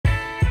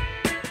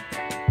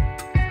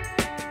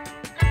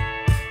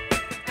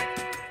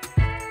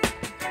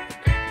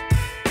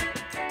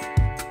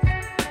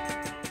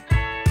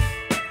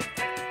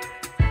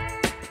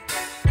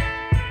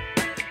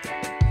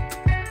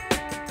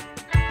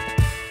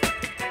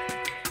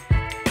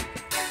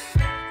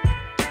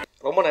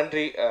ரொம்ப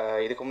நன்றி.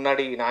 இதுக்கு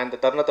முன்னாடி நான் இந்த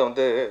தருணத்தை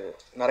வந்து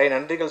நிறைய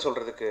நன்றிகள்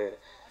சொல்கிறதுக்கு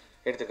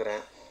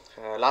எடுத்துக்கிறேன்.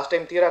 லாஸ்ட்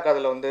டைம் தீரா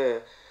காதில் வந்து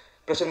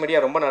ப்ரெஷர் மீடியா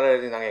ரொம்ப நல்லா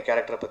எழுதியிருந்தாங்க என்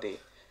கேரக்டரை பற்றி.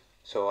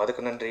 ஸோ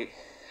அதுக்கு நன்றி.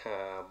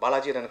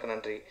 பாலாஜி எனக்கு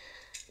நன்றி,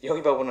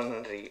 யோகி பாபு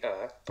நன்றி,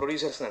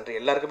 ப்ரொடியூசர்ஸ் நன்றி,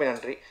 எல்லாருக்குமே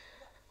நன்றி.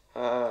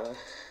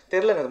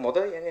 தெரிலங்க, அது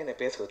முதல் ஏங்க என்னை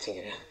பேச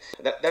வச்சிங்க.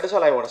 That is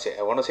all I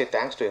want say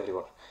thanks to every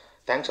one.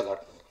 Thanks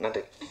a lot.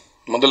 நன்றி.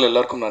 முதல்ல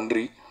எல்லாருக்கும்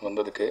நன்றி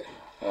வந்ததுக்கு.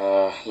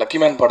 லக்கி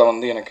மேன் படம்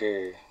வந்து எனக்கு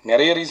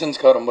நிறைய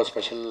ரீசன்ஸ்க்காக ரொம்ப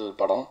ஸ்பெஷல்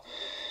படம்.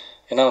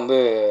 ஏன்னா வந்து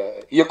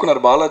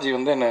இயக்குனர் பாலாஜி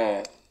வந்து என்னை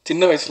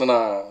சின்ன வயசில்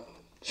நான்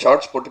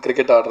ஷார்ட்ஸ் போட்டு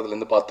கிரிக்கெட்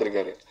ஆடுறதுலேருந்து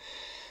பார்த்துருக்காரு.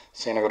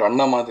 ஸோ எனக்கு ஒரு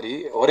அண்ணா மாதிரி.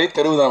 ஒரே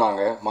தெருவு தான்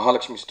நாங்கள்,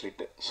 மகாலட்சுமி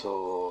ஸ்ட்ரீட்டு. ஸோ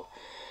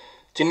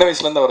சின்ன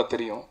வயசுலேருந்து அவரை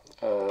தெரியும்.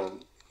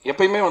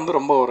 எப்பயுமே வந்து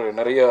ரொம்ப ஒரு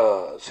நிறையா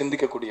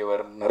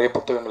சிந்திக்கக்கூடியவர், நிறைய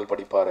புத்தகங்கள்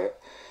படிப்பார்,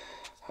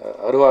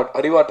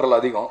 அறிவாற்றல்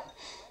அதிகம்.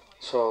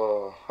 ஸோ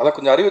அதை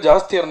கொஞ்சம் அறிவு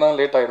ஜாஸ்தியாக இருந்தால்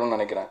லேட் ஆகிடும்னு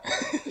நினைக்கிறேன்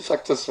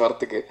சக்ஸஸ்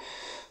வரத்துக்கு.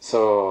 ஸோ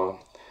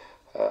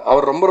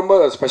அவர் ரொம்ப ரொம்ப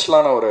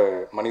ஸ்பெஷலான ஒரு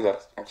மனிதர்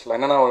ஆக்சுவலாக.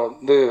 என்னென்னா அவர்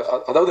வந்து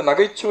அதாவது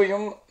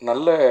நகைச்சுவையும்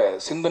நல்ல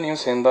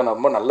சிந்தனையும் சேர்ந்தால்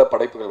ரொம்ப நல்ல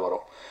படைப்புகள்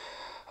வரும்.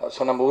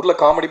 ஸோ நம்ம ஊரில்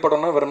காமெடி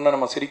படம்னா வெறும்னா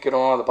நம்ம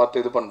சிரிக்கிறோம், அதை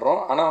பார்த்து இது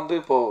பண்ணுறோம். ஆனால் வந்து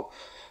இப்போ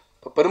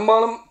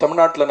பெரும்பாலும்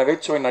தமிழ்நாட்டில்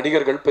நகைச்சுவை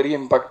நடிகர்கள் பெரிய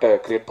இம்பேக்டை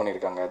க்ரியேட்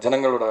பண்ணியிருக்காங்க.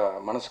 ஜனங்களோட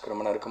மனசுக்கு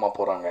ரொம்ப நெருக்கமாக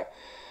போகிறாங்க.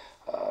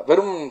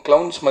 வெறும்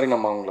க்ளவுன்ஸ் மாதிரி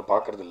நம்ம அவங்கள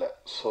பார்க்குறதில்ல.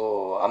 ஸோ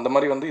அந்த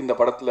மாதிரி வந்து இந்த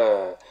படத்தில்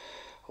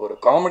ஒரு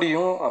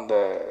காமெடியும் அந்த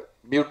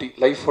பியூட்டி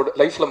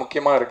லைஃப்பில்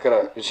முக்கியமாக இருக்கிற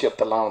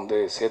விஷயத்தெல்லாம் வந்து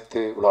சேர்த்து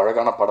இவ்வளோ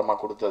அழகான படமாக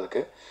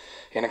கொடுத்ததுக்கு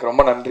எனக்கு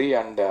ரொம்ப நன்றி.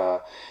 அண்ட்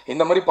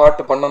இந்த மாதிரி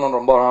பாட்டு பண்ணணும்னு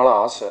ரொம்ப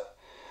நாளாக ஆசை.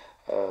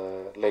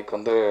 லைக்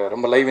வந்து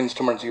ரொம்ப லைவ்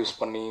இன்ஸ்ட்ருமெண்ட்ஸ் யூஸ்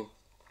பண்ணி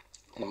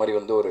இந்த மாதிரி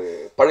வந்து ஒரு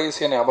பழைய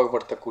இசையை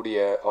ஞாபகப்படுத்தக்கூடிய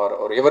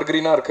ஒரு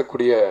எவர்கிரீனாக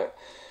இருக்கக்கூடிய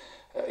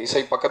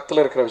இசை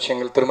பக்கத்தில் இருக்கிற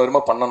விஷயங்கள் திரும்ப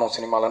திரும்ப பண்ணணும்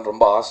சினிமாலன்னு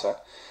ரொம்ப ஆசை.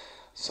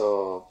 ஸோ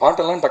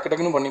பாட்டெல்லாம் டக்கு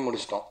டக்குன்னு பண்ணி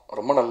முடிச்சிட்டோம்.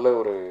 ரொம்ப நல்ல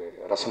ஒரு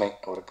ரசனை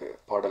அவருக்கு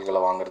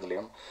பாடல்களை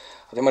வாங்குறதுலையும்.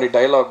 அதே மாதிரி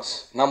டைலாக்ஸ்,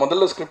 நான்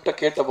முதல்ல ஸ்கிரிப்டை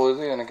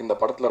கேட்டபோது எனக்கு இந்த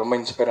படத்தில் ரொம்ப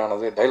இன்ஸ்பயர்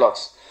ஆனது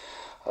டைலாக்ஸ்.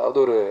 அதாவது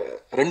ஒரு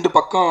 2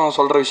 பக்கம்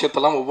சொல்கிற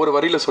விஷயத்தெல்லாம் ஒவ்வொரு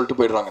வரியில் சொல்லிட்டு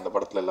போயிடுறாங்க இந்த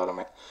படத்தில்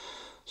எல்லாருமே.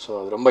 ஸோ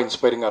அது ரொம்ப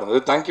இன்ஸ்பைரிங்காக இருந்தது.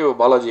 Thank you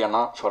Balaji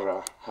Anna for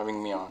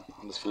having me on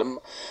this film.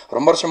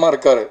 ரொம்ப வருஷமாக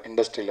இருக்கார்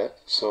இண்டஸ்ட்ரியில்.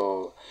 ஸோ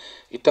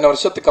இத்தனை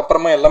வருஷத்துக்கு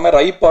அப்புறமா எல்லாமே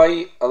ரைப் ஆகி,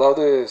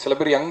 அதாவது சில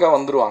பேர் யங்காக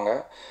வந்துடுவாங்க,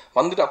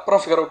 வந்துட்டு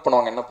அப்புறம் ஃபிகர் அவுட்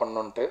பண்ணுவாங்க என்ன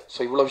பண்ணணுன்ட்டு. ஸோ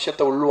இவ்வளோ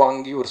விஷயத்தை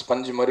உள்வாங்கி ஒரு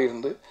ஸ்பஞ்சு மாதிரி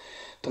இருந்து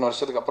இத்தனை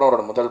வருஷத்துக்கு அப்புறம்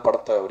அவரோட முதல்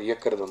படத்தை அவர்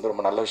இயக்கிறது வந்து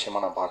ரொம்ப நல்ல விஷயமா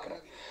நான்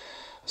பார்க்குறேன்.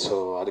 ஸோ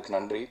அதுக்கு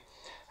நன்றி.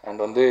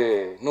 அண்ட் வந்து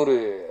இன்னொரு,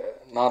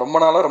 நான் ரொம்ப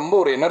நாளாக ரொம்ப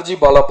ஒரு எனர்ஜி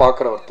பாலாக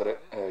பார்க்குற ஒருத்தர்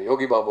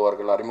யோகி பாபு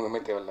அவர்கள்.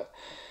 அறிமுகமே தேவையில்லை.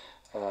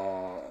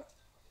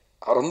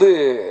 அவர் வந்து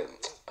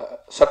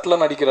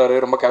சட்டிலாக நடிக்கிறாரு,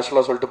 ரொம்ப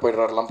கேஷுவலாக சொல்லிட்டு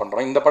போயிடுறாருலாம்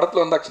பண்ணுறோம். இந்த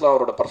படத்தில் வந்து ஆக்சுவலாக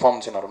அவரோட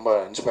பர்ஃபார்மன்ஸ் என்னை ரொம்ப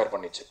இன்ஸ்பயர்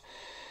பண்ணிச்சு.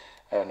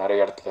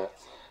 நிறைய இடத்துல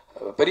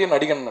பெரிய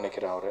நடிகன்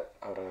நினைக்கிறேன்.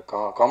 அவர்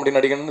காமெடி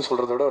நடிகன்னு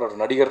சொல்கிறத விட ஒரு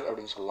நடிகர்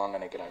அப்படின்னு சொல்லலாம்னு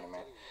நினைக்கிறேன்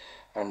இனிமேல்.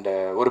 அண்டு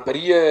ஒரு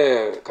பெரிய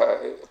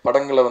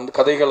படங்களை வந்து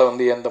கதைகளை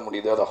வந்து ஏந்த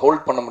முடியுது, அதை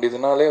ஹோல்ட் பண்ண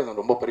முடியுதுனாலே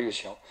அது ரொம்ப பெரிய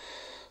விஷயம்.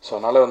 ஸோ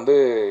அதனால் வந்து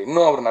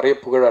இன்னும் அவர் நிறைய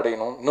புகழ்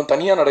அடையணும், இன்னும்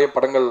தனியாக நிறைய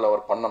படங்கள்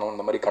அவர் பண்ணணும்,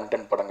 இந்த மாதிரி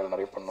கண்டென்ட் படங்கள்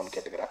நிறைய பண்ணணும்னு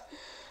கேட்டுக்கிறேன்.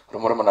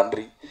 ரொம்ப ரொம்ப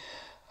நன்றி.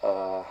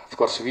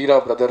 அஃப்கோர்ஸ் வீரா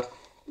பிரதர்,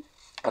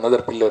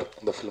 அனதர் பில்லர்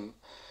இந்த ஃபிலிம்.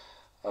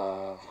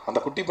 அந்த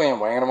குட்டி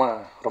பையன் பயங்கரமாக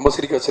ரொம்ப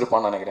சிரிக்க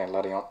வச்சுருப்பான்னு நினைக்கிறேன்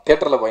எல்லாரையும்.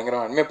 தேட்டரில்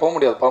பயங்கரமாக இனிமேல் போக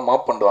முடியாதுப்பா,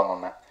 மாப் பண்ணுவாங்க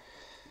ஒன்று,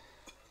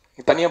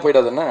 நீ தனியாக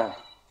போயிடாதுன்னு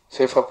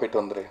சேஃபாக போயிட்டு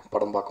வந்துடு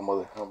படம்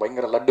பார்க்கும்போது.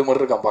 பயங்கர லட்டு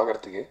மாதிரி இருக்கான்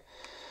பார்க்குறதுக்கு.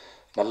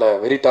 நல்ல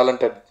வெரி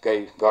டேலண்டட் கை,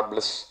 காட்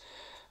பிளஸ்.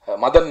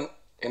 மதன்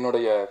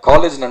என்னுடைய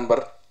காலேஜ்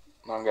நண்பர்,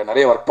 நாங்கள்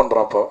நிறைய ஒர்க்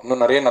பண்ணுறோம். அப்போ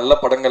இன்னும் நிறைய நல்ல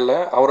படங்களில்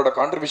அவரோட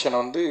கான்ட்ரிபியூஷனை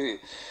வந்து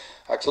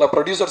ஆக்சுவலாக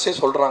ப்ரொடியூசர்ஸே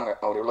சொல்கிறாங்க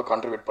அவர் எவ்வளோ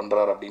கான்ட்ரிபியூட்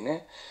பண்ணுறாரு அப்படின்னு.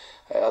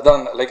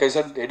 அதான் லைக் ஐ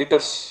செட்,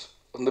 எடிட்டர்ஸ்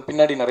வந்து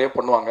பின்னாடி நிறைய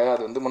பண்ணுவாங்க,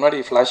 அது வந்து முன்னாடி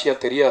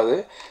ஃப்ளாஷியாக தெரியாது.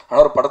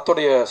 ஆனால் ஒரு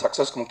படத்துடைய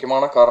சக்ஸஸ்க்கு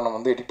முக்கியமான காரணம்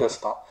வந்து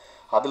எடிட்டர்ஸ் தான்.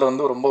 அதில்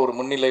வந்து ரொம்ப ஒரு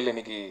முன்னிலையில்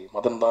இன்றைக்கி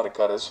மதன் தான்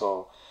இருக்கார். ஸோ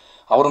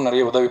அவரும்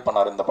நிறைய உதவி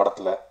பண்ணார் இந்த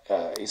படத்தில்,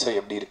 இசை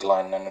எப்படி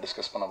இருக்கலாம் என்னென்னு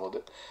டிஸ்கஸ்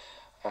பண்ணும்போது.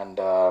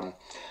 அண்ட்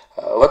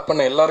ஒர்க்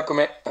பண்ண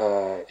எல்லாருக்குமே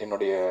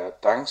என்னுடைய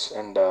தேங்க்ஸ்.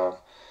 அண்ட்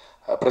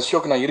ப்ரெஸ்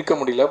ஷோக்கு நான் இருக்க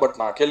முடியல, பட்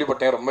நான்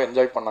கேள்விப்பட்டேன் ரொம்ப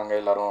என்ஜாய் பண்ணாங்க,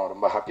 எல்லோரும்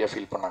ரொம்ப ஹாப்பியாக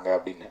ஃபீல் பண்ணாங்க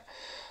அப்படின்னு.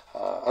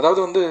 அதாவது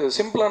வந்து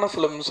சிம்பிளான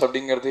ஃபிலிம்ஸ்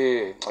அப்படிங்கிறது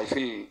ஐ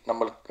ஃபீல்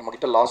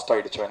நம்மக்கிட்ட லாஸ்ட்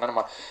ஆகிடுச்சோம். ஏன்னா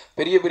நம்ம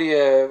பெரிய பெரிய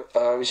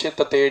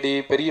விஷயத்தை தேடி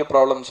பெரிய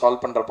ப்ராப்ளம்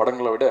சால்வ் பண்ணுற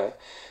படங்களை விட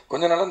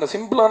கொஞ்ச நாள் இந்த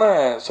சிம்பிளான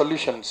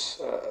சொல்யூஷன்ஸ்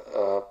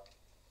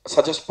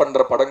சஜஸ்ட்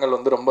பண்ணுற படங்கள்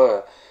வந்து ரொம்ப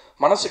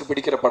மனசுக்கு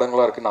பிடிக்கிற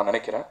படங்களாக இருக்குதுன்னு நான்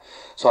நினைக்கிறேன்.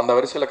 ஸோ அந்த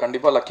வரிசையில்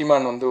கண்டிப்பாக லக்கி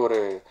மேன் வந்து ஒரு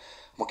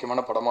முக்கியமான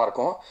படமாக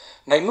இருக்கும்.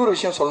 நான் இன்னொரு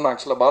விஷயம் சொல்லணும்,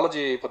 ஆக்சுவலாக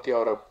பாலாஜி பற்றி.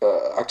 அவர்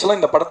ஆக்சுவலாக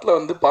இந்த படத்தில்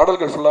வந்து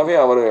பாடல்கள் ஃபுல்லாகவே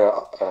அவர்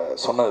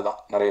சொன்னது தான்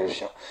நிறைய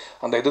விஷயம்.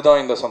 அந்த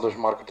இதுதான் இந்த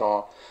சந்தோஷமாக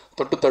இருக்கட்டும்,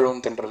 தொட்டு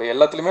தழுவும் தென்றல்,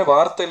 எல்லாத்துலேயுமே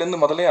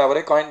வார்த்தையிலேருந்து முதலே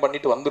அவரே காயின்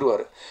பண்ணிட்டு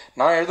வந்துடுவார்.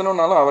 நான்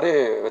எழுதணுன்னாலும் அவரே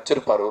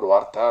வச்சிருப்பார் ஒரு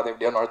வார்த்தை, அதை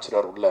எப்படியா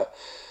நுழைச்சிருவார் உள்ள.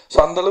 ஸோ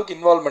அந்தளவுக்கு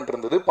இன்வால்மெண்ட்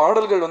இருந்தது.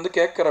 பாடல்கள் வந்து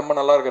கேட்க ரொம்ப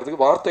நல்லா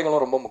இருக்கிறதுக்கு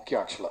வார்த்தைகளும் ரொம்ப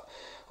முக்கியம். ஆக்சுவலாக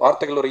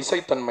வார்த்தைகள் ஒரு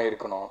இசைத்தன்மை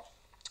இருக்கணும்,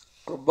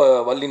 ரொம்ப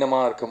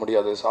வல்லினமாக இருக்க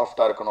முடியாது,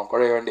 சாஃப்டாக இருக்கணும்,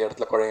 குழைய வேண்டிய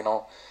இடத்துல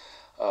குழையணும்,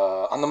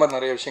 அந்த மாதிரி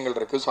நிறைய விஷயங்கள்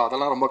இருக்குது. ஸோ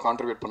அதெல்லாம் ரொம்ப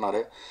கான்ட்ரிபியூட் பண்ணார்.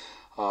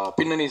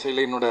 பின்னணி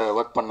இசையில்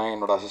ஒர்க் பண்ணேன்,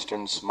 என்னோடய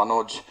அசிஸ்டன்ட்ஸ்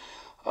மனோஜ்,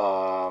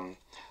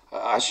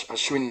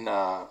 அஸ்வின்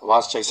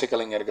வாசிச்ச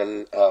இசைக்கலைஞர்கள்,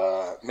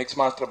 மிக்ஸ்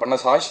மாஸ்டர் பண்ண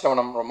சாய்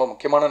ஸ்ரவணம், ரொம்ப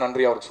முக்கியமான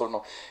நன்றி அவருக்கு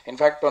சொல்லணும்.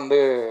 இன்ஃபேக்ட் வந்து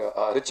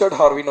ரிச்சர்ட்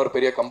ஹார்வின்னு ஒரு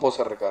பெரிய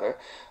கம்போசர் இருக்கார்.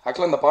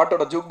 ஆக்சுவலாக இந்த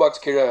பாட்டோட ஜூக்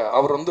பாக்ஸ் கீழே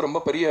அவர் வந்து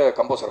ரொம்ப பெரிய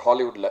கம்போசர்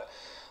ஹாலிவுட்டில்.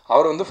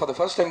 அவர் வந்து ஃபார் த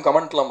ஃபர்ஸ்ட் டைம்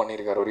கமெண்ட்லாம்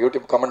பண்ணியிருக்காரு. ஒரு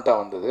யூடியூப்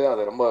கமெண்ட்டாக வந்தது,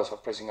 அது ரொம்ப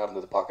சர்ப்ரைசிங்காக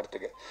இருந்தது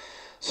பார்க்குறதுக்கு.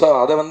 ஸோ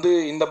அதை வந்து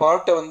இந்த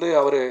பாட்டை வந்து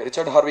அவர்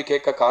ரிச்சர்ட் ஹார்வி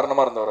கேட்க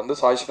காரணமாக இருந்தவர்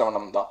வந்து சாய்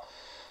ஸ்ரவணம் தான்.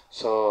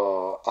 ஸோ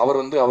அவர்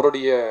வந்து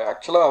அவருடைய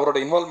ஆக்சுவலாக அவரோட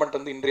இன்வால்மெண்ட்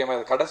வந்து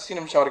இன்றியமையாது. கடைசி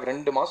நிமிஷம் அவருக்கு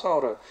 2 மாதம்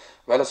அவர்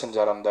வேலை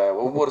செஞ்சார், அந்த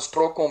ஒவ்வொரு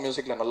ஸ்ட்ரோக்கும்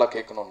மியூசிக்கில் நல்லா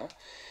கேட்கணுன்னு.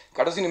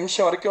 கடைசி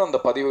நிமிஷம் வரைக்கும் அந்த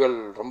பதிவுகள்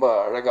ரொம்ப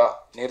அழகாக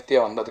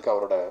நேர்த்தியாக வந்ததுக்கு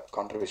அவரோட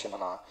கான்ட்ரிபியூஷனை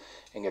நான்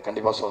இங்கே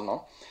கண்டிப்பாக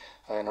சொல்லணும்.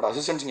 என்னோடய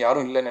அசிஸ்டன்ட்ஸ் இங்கே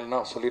யாரும்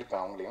இல்லைன்னு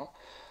சொல்லியிருப்பேன் அவங்களையும்.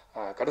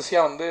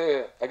 கடைசியாக வந்து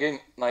அகெயின்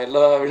நான்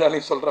எல்லா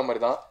விழாலையும் சொல்கிற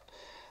மாதிரி தான்,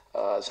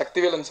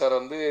 சக்திவேலன் சார்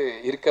வந்து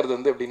இருக்கிறது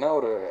வந்து எப்படின்னா,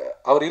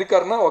 அவர்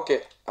இருக்காருன்னா ஓகே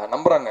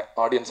நம்புகிறாங்க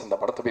ஆடியன்ஸ் அந்த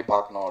படத்தை போய்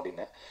பார்க்கணும்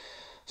அப்படின்னு.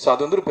 ஸோ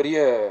அது வந்து ஒரு பெரிய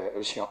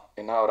விஷயம்.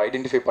 ஏன்னா அவர்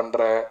ஐடென்டிஃபை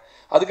பண்ணுற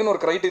அதுக்குன்னு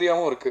ஒரு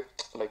க்ரைட்டீரியாவும் இருக்குது.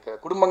 லைக்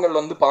குடும்பங்கள்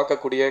வந்து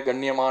பார்க்கக்கூடிய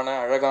கண்ணியமான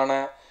அழகான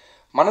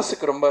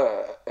மனசுக்கு ரொம்ப,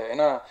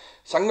 ஏன்னா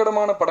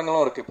சங்கடமான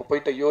படங்களும் இருக்குது. இப்போ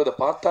போயிட்டு ஐயோ இதை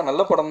பார்த்தா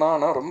நல்ல படம் தான்,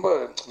 ஆனால் ரொம்ப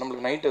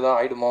நம்மளுக்கு நைட்டு தான்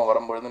ஆகிடுமோ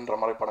வரும்பொழுதுன்ற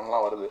மாதிரி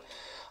படங்கள்லாம் வருது.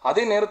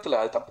 அதே நேரத்தில்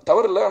அது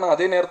தவறு இல்லை, ஆனால்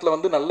அதே நேரத்தில்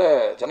வந்து நல்ல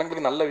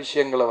ஜனங்களுக்கு நல்ல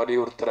விஷயங்களை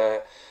வலியுறுத்துகிற,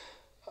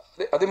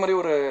 அதே மாதிரி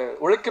ஒரு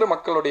உழைக்கிற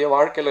மக்களுடைய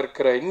வாழ்க்கையில்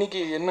இருக்கிற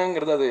இன்னைக்கு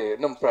என்னங்கிறது அது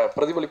இன்னும்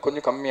பிரதிபலிப்பு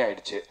கொஞ்சம்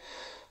கம்மியாயிடுச்சு.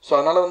 ஸோ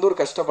அதனால் வந்து ஒரு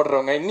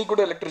கஷ்டப்படுறவங்க, இன்னி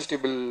கூட எலக்ட்ரிசிட்டி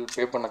பில்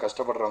பே பண்ண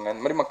கஷ்டப்படுறவங்க,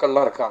 இந்த மாதிரி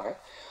மக்கள்லாம் இருக்காங்க.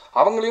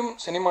 அவங்களையும்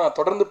சினிமா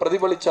தொடர்ந்து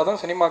பிரதிபலித்தா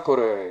தான் சினிமாவுக்கு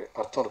ஒரு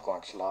அர்த்தம் இருக்கும்.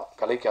 ஆக்சுவலாக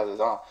கலைக்கு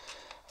அதுதான்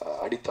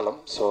அடித்தளம்.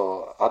 ஸோ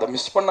அதை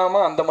மிஸ்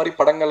பண்ணாமல் அந்த மாதிரி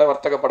படங்களை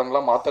வர்த்தக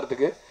படங்களாக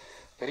மாற்றுறதுக்கு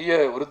பெரிய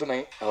உறுதுணை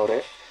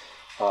அவரே.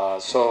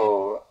 ஸோ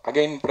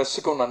அகெயின்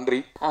ப்ரெஸ்ஸுக்கும்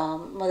நன்றி.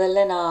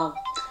 முதல்ல நான்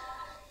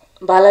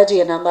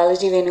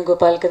பாலாஜி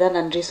வேணுகோபாலுக்கு தான்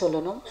நன்றி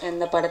சொல்லணும்,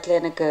 இந்த படத்தில்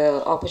எனக்கு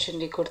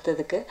ஆப்பர்ச்சுனிட்டி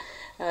கொடுத்ததுக்கு.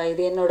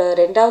 இது என்னோட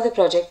 2வது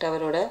ப்ராஜெக்ட்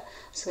அவரோட.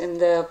 ஸோ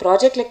இந்த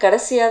ப்ராஜெக்டில்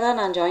கடைசியாக தான்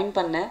நான் ஜாயின்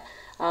பண்ணேன்.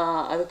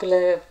 அதுக்குள்ளே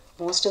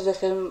மோஸ்ட் ஆஃப் த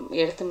ஃபில்ம்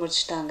எடுத்து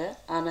முடிச்சிட்டாங்க.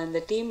 ஆனால்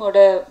இந்த டீமோட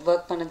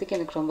ஒர்க் பண்ணதுக்கு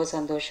எனக்கு ரொம்ப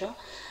சந்தோஷம்.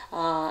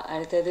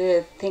 அடுத்தது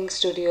திங்க்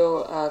ஸ்டுடியோ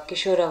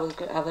கிஷோர்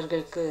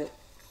அவர்களுக்கு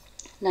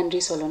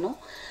நன்றி சொல்லணும்.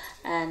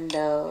 அண்ட்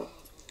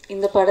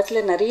இந்த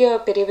படத்தில் நிறைய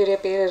பெரிய பெரிய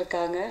பேர்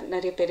இருக்காங்க,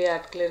 நிறைய பெரிய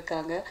ஆட்கள்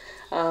இருக்காங்க.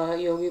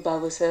 Yogi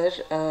Babu sir,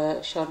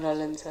 Shawn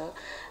ராலன் sir,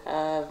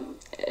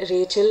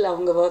 Rachel,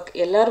 அவங்க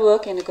எல்லார்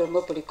ஒர்க் எனக்கு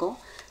ரொம்ப பிடிக்கும்.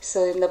 ஸோ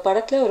இந்த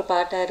படத்தில் ஒரு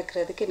பாட்டாக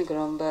இருக்கிறதுக்கு எனக்கு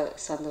ரொம்ப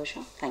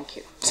சந்தோஷம்.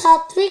 தேங்க்யூ.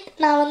 சாத்விக்,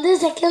 நான் வந்து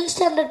 2nd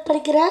ஸ்டாண்டர்ட்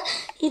படிக்கிறேன்.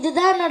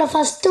 இதுதான் என்னோடய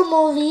ஃபஸ்ட்டு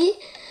மூவி.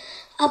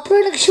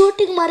 அப்புறம் எனக்கு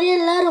ஷூட்டிங் மாதிரியே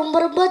இல்லை, ரொம்ப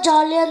ரொம்ப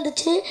ஜாலியாக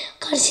இருந்துச்சு.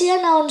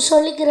 கடைசியாக நான் ஒன்று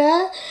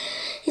சொல்லிக்கிறேன்,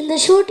 இந்த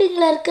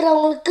ஷூட்டிங்கில்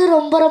இருக்கிறவங்களுக்கு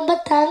ரொம்ப ரொம்ப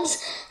தேங்க்ஸ்.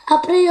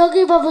 அப்புறம்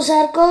யோகி பாபு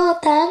சாருக்கும்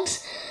தேங்க்ஸ்,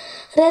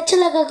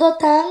 ரேச்சல் அக்காக்கும்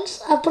தேங்க்ஸ்,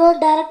 அப்புறம்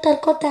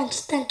டேரக்டருக்கும் thanks.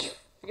 Thank you.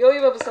 Yogi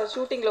Babu sir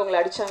ஷூட்டிங்கில் உங்களை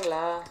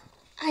அடித்தாங்களா?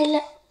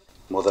 இல்லை.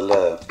 முதல்ல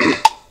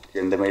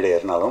எந்த மேடை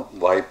ஏறினாலும்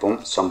வாய்ப்பும்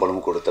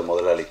சம்பளமும் கொடுத்த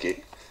முதலாளிக்கு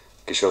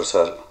கிஷோர்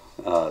சார்,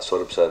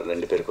 ஸ்வரூப் சார்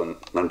 2 பேருக்கும்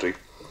நன்றி.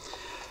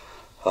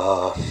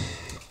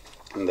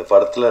 இந்த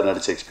படத்தில்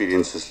நடித்த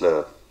எக்ஸ்பீரியன்ஸஸில்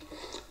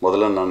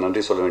முதல்ல நான்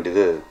நன்றி சொல்ல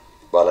வேண்டியது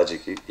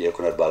பாலாஜிக்கு.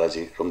 இயக்குனர்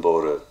பாலாஜி ரொம்ப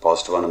ஒரு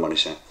பாசிட்டிவான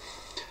மனுஷன்.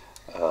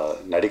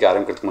 நடிக்க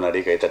ஆரம்பிக்கிறதுக்கு முன்னாடி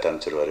கைத்தட்ட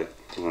அனுப்பிச்சிடுவார்.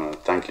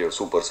 தேங்க்யூ,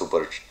 சூப்பர்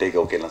சூப்பர், டேக்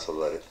ஓகேலாம்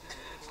சொல்லுவார்.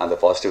 அந்த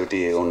பாசிட்டிவிட்டி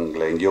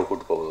உங்களை எங்கேயோ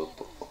கூட்டு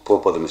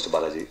போகுது mister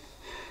Balaji.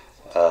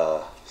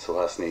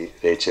 Suhasini,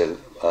 Rachel,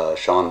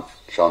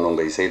 Shawn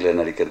உங்கள் இசையில்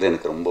நடிக்கிறது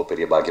எனக்கு ரொம்ப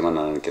பெரிய பாக்கியமாக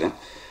நான் நினைக்கிறேன்.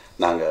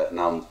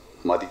 நான்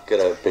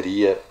மதிக்கிற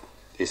பெரிய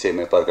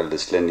இசையமைப்பாளர்கள்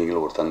லிஸ்ட்டில்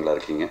நீங்களும் ஒருத்தவங்களாக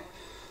இருக்கீங்க.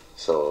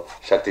 ஸோ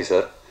சக்தி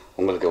சார்,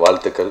 உங்களுக்கு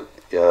வாழ்த்துக்கள்.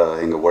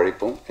 எங்கள்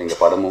உழைப்பும்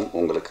எங்கள் படமும்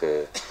உங்களுக்கு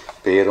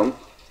பேரும்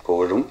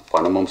புகழும்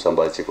பணமும்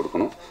சம்பாதிச்சு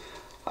கொடுக்கணும்.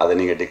 அதை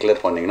நீங்கள்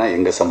டிக்ளேர் பண்ணிங்கன்னா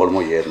எங்கள்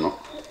சம்பளமும் ஏறணும்.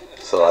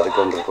 ஸோ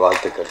அதுக்கு உங்களுக்கு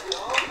வாழ்த்துக்கள்.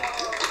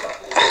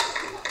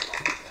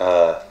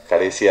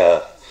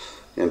 கடைசியாக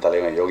என்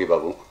தலைவன் யோகி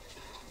பாபு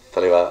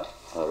தலைவா,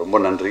 ரொம்ப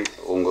நன்றி.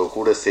 உங்கள்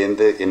கூட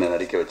சேர்ந்து என்னை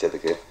நடிக்க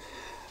வச்சதுக்கு.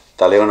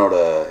 தலைவனோட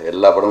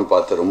எல்லா படமும்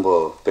பார்த்து ரொம்ப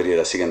பெரிய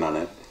ரசிகன்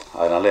நான்.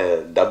 அதனால்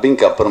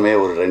டப்பிங்க்கு அப்புறமே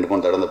ஒரு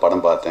 2-3 தடவை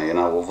படம் பார்த்தேன்.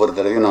 ஏன்னா ஒவ்வொரு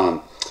தடவையும் நான்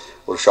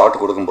ஒரு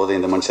ஷார்ட் கொடுக்கும்போது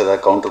இந்த மனுஷன்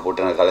ஏதாவது கவுண்டர்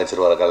போட்டு எனக்கு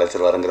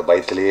கலைச்சிருவாருங்கிற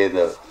பயத்திலேயே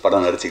இந்த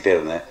படம் நடிச்சுக்கிட்டே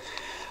இருந்தேன்.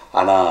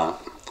 ஆனால்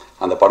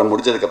அந்த படம்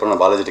முடிஞ்சதுக்கப்புறம்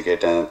நான் பாலாஜிட்டு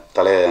கேட்டேன்,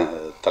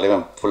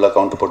 தலைவன் ஃபுல்லாக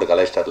கவுண்டர் போட்டு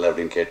கலாய்ச்சிட்டார்ல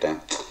அப்படின்னு கேட்டேன்.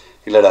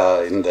 இல்லைடா,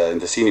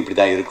 இந்த சீன் இப்படி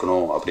தான்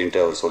இருக்கணும்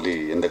அப்படின்ட்டு அவர் சொல்லி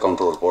எந்த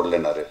கவுண்டர் ஒரு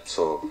போடலைன்னாரு.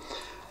 ஸோ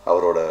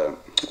அவரோட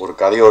ஒரு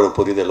கதையோட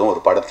புரிதலும்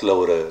ஒரு படத்தில்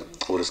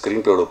ஒரு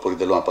ஸ்க்ரீன் பிளேயோட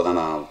புரிதலும் அப்போ தான்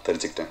நான்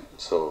தெரிஞ்சுக்கிட்டேன்.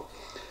 ஸோ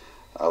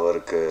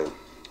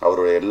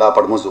அவரோட எல்லா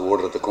படமும்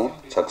ஓடுறதுக்கும்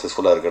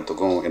சக்ஸஸ்ஃபுல்லாக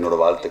இருக்கிறதுக்கும்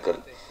என்னோடய வாழ்த்துக்கள்.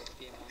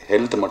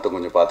 ஹெல்த் மட்டும்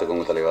கொஞ்சம்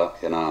பார்த்துக்கோங்க தலைவா.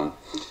 ஏன்னா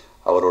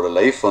அவரோட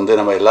லைஃப் வந்து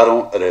நம்ம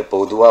எல்லோரும்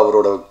பொதுவாக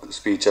அவரோட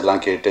ஸ்பீச்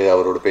எல்லாம் கேட்டு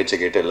அவரோட பேச்சை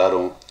கேட்டு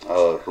எல்லோரும்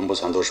ரொம்ப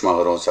சந்தோஷமாக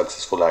வரும்,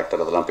 சக்ஸஸ்ஃபுல்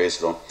ஆக்டர் அதெல்லாம்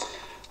பேசுகிறோம்.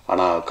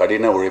 ஆனால்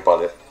கடின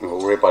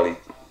உழைப்பாளி.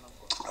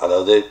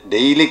 அதாவது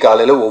டெய்லி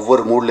காலையில்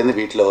ஒவ்வொரு மூட்லேருந்து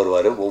வீட்டில்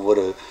வருவார்.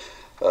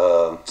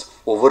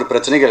 ஒவ்வொரு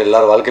பிரச்சனைகள்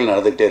எல்லார் வாழ்க்கையில்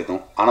நடந்துக்கிட்டே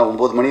இருக்கும். ஆனால்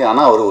 9 மணி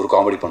ஆனால் அவர் ஒரு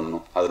காமெடி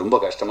பண்ணணும். அது ரொம்ப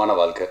கஷ்டமான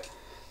வாழ்க்கை.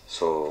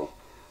 ஸோ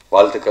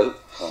வாழ்த்துக்கள்.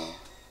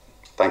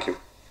 தேங்க்யூ.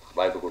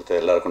 வாய்ப்பு கொடுத்த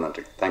எல்லாருக்கும்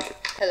நன்றி. Thank you.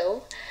 Hello.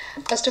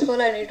 First of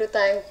all, I need to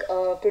thank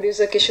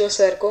producer Kishore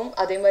sirkum,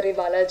 adhe mari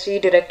Balaji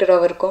director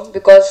avarkum,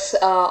 because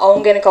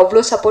avanga enak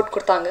avlo support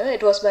கொடுத்தாங்க.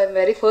 It was my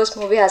very first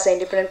movie as an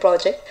independent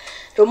project.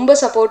 ரொம்ப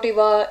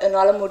சப்போர்ட்டிவா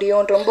என்னால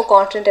முடியும், ரொம்ப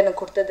confident எனக்கு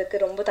கொடுத்ததுக்கு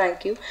ரொம்ப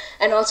thank you.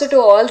 And also to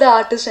all the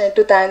artist I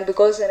to thank,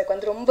 because எனக்கு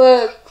வந்து ரொம்ப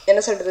என்ன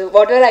சொல்கிறது,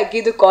 what ever I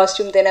give the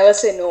costume they never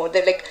say no,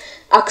 they like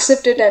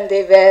accept it and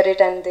they wear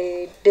it and they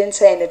didn't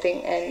say anything.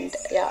 And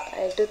yeah,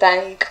 I have to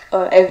thank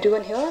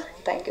everyone here.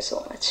 Thank you so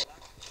much.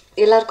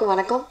 எல்லாருக்கும்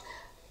வணக்கம்.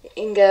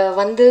 இங்கே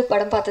வந்து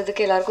படம்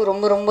பார்த்ததுக்கு எல்லாருக்கும்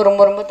ரொம்ப ரொம்ப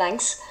ரொம்ப ரொம்ப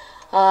தேங்க்ஸ்.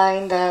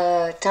 இந்த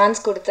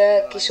சான்ஸ் கொடுத்த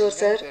கிஷோர்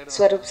சார்,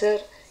 ஸ்வரூப்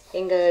சார்,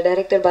 எங்கள்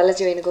director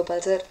Balaji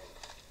Venugopal sir,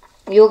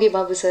 Yogi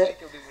Babu sir,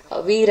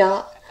 வீரா,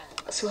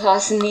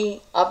 சுஹாசினி,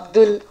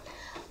 அப்துல்,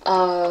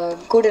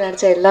 கூட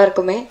நடித்த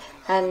எல்லாருக்குமே,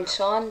 and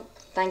Shawn,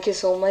 thank you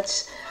so much.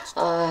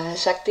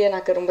 சக்தி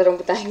எனக்கு ரொம்ப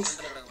ரொம்ப thanks.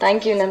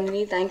 Thank you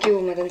Nandini, thank you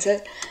Madan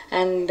sir,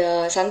 and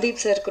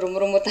Sandeep சாருக்கு ரொம்ப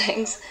ரொம்ப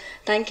thanks.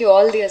 Thank you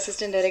all the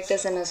assistant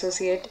directors and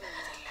associate.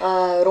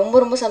 ரொம்ப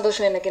ரொம்ப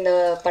சந்தோஷம் எனக்கு இந்த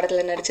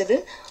படத்தில் நடித்தது.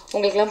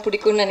 உங்களுக்கெல்லாம்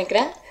பிடிக்கும்னு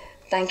நினைக்கிறேன்.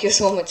 Thank you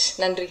so much.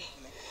 நன்றி.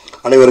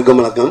 அனைவருக்கும்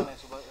வணக்கம்.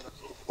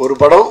 ஒரு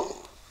படம்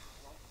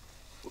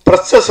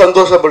ப்ரெஸ்ஸை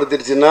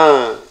சந்தோஷப்படுத்திடுச்சுன்னா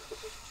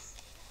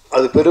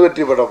அது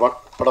பெருவெற்றி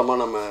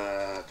படமாக நம்ம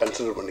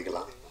கன்சிடர்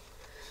பண்ணிக்கலாம்.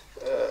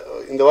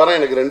 இந்த வாரம்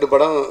எனக்கு 2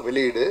 படம்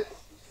வெளியீடு.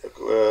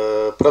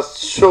 ப்ரெஸ்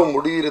ஷோ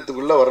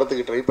முடிகிறதுக்குள்ளே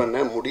வர்றதுக்கு ட்ரை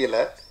பண்ணேன்,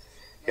 முடியலை.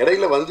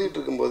 இடையில வந்துக்கிட்டு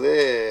இருக்கும்போதே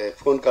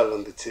ஃபோன் கால்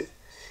வந்துச்சு.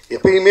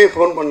 எப்பயுமே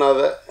ஃபோன் பண்ணாத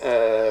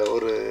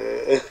ஒரு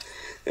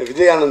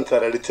விஜயானந்த்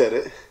சார் அடித்தார்.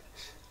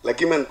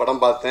 லக்கிமேன்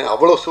படம் பார்த்தேன்,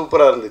 அவ்வளோ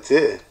சூப்பராக இருந்துச்சு.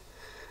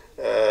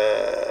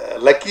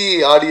 Lucky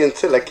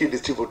audience lucky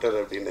distributor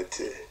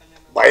அப்படின்னுச்சு.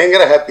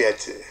 பயங்கர ஹாப்பி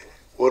ஆச்சு.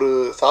 ஒரு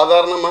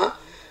சாதாரணமாக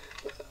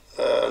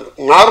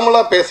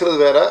நார்மலாக பேசுகிறது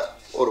வேறு,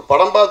 ஒரு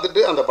படம்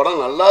பார்த்துட்டு அந்த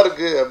படம் நல்லா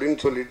இருக்குது அப்படின்னு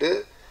சொல்லிட்டு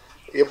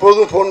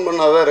எப்போதும் ஃபோன்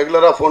பண்ணாத,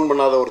 ரெகுலராக ஃபோன்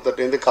பண்ணாத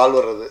ஒருத்தர்ட்டேருந்து கால்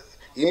வர்றது,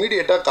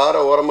 இமீடியட்டாக காரை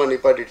ஓரமாக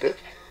நிப்பாட்டிட்டு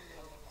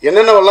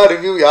என்னென்னவெல்லாம்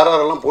ரிவ்யூ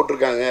யாரெல்லாம்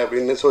போட்டிருக்காங்க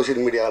அப்படின்னு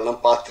சோஷியல் மீடியாவெல்லாம்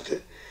பார்த்துட்டு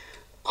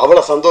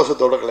அவ்வளோ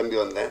சந்தோஷத்தோடு கிளம்பி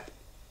வந்தேன்.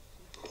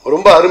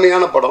 ரொம்ப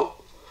அருமையான படம்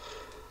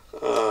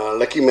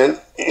லக்கி மேன்.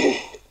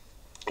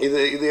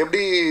 இது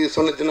எப்படி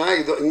சொன்னிச்சுன்னா,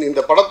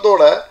 இந்த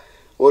படத்தோட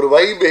ஒரு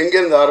வைப்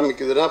எங்கேருந்து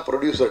ஆரம்பிக்குதுன்னா,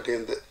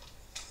 ப்ரொடியூசர்ட்டேருந்து.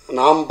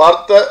 நாம்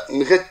பார்த்த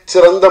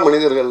மிகச்சிறந்த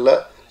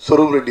மனிதர்களில்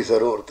சுரூப் ரெட்டி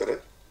சாரும் ஒருத்தர்.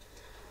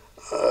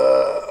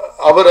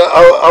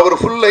 அவர்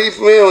ஃபுல்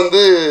லைஃப்மே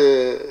வந்து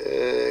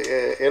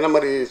என்ன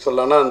மாதிரி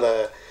சொல்லலான்னா, அந்த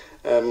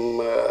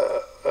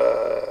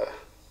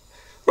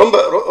ரொம்ப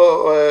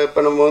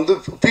இப்போ நம்ம வந்து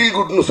ஃபீல்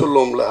குட்னு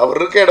சொல்லுவோம்ல, அவர்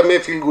இருக்க இடமே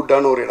ஃபீல்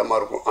குட்டான ஒரு இடமா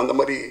இருக்கும். அந்த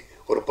மாதிரி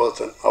ஒரு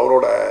பர்சன்.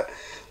 அவரோட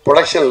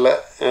ப்ரொடக்ஷனில்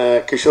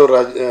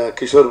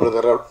கிஷோர்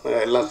பிரதர்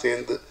எல்லாம்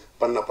சேர்ந்து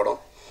பண்ண படம்.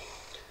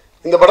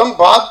 இந்த படம்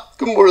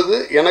பார்க்கும் பொழுது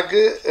எனக்கு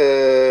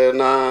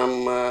நான்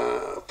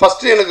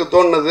ஃபஸ்ட்டு எனக்கு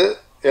தோணுனது,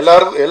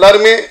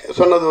 எல்லாருமே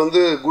சொன்னது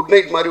வந்து குட்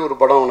நைட் மாதிரி ஒரு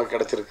படம் உனக்கு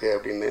கிடச்சிருக்கு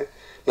அப்படின்னு.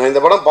 நான்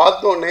இந்த படம்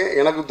பார்த்தோன்னே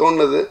எனக்கு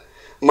தோணுனது,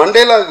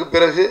 மண்டேலாவுக்கு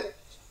பிறகு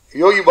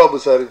யோகி பாபு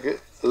சாருக்கு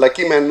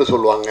லக்கி மேன்னு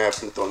சொல்லுவாங்க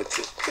அப்படின்னு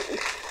தோணுச்சு.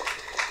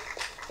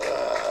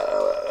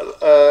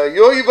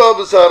 யோகி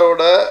பாபு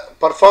சாரோட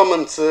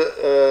பர்ஃபார்மன்ஸு,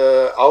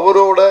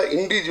 அவரோட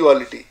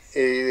இண்டிவிஜுவாலிட்டி,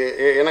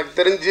 எனக்கு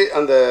தெரிஞ்சு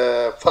அந்த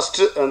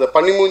ஃபஸ்ட்டு அந்த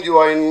பன்னிமூஞ்சி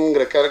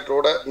வாயன்கிற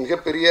கேரக்டரோட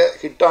மிகப்பெரிய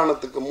ஹிட்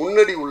ஆனதுக்கு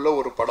முன்னாடி உள்ள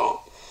ஒரு படம்.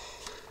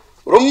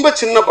 ரொம்ப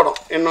சின்ன படம்.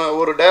 என்ன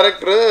ஒரு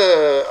டைரக்டரு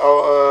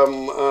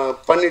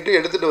பண்ணிவிட்டு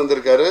எடுத்துகிட்டு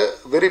வந்திருக்காரு.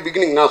 வெரி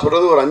பிகினிங், நான்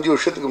சொல்கிறது ஒரு 5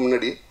 வருஷத்துக்கு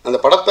முன்னாடி. அந்த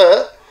படத்தை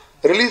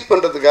ரிலீஸ்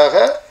பண்ணுறதுக்காக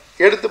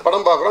எடுத்து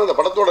படம் பார்க்குறோம். அந்த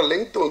படத்தோட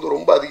லெங்க்த் வந்து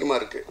ரொம்ப அதிகமாக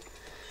இருக்குது.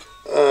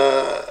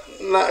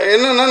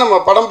 என்னென்னா, நம்ம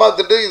படம்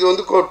பார்த்துட்டு இது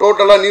வந்து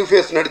டோட்டலாக நியூ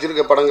ஃபேஸ்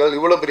நடிச்சிருக்க படங்கள்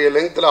இவ்வளோ பெரிய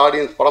லெங்க்த்தில்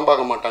ஆடியன்ஸ் படம்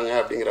பார்க்க மாட்டாங்க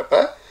அப்படிங்கிறப்ப,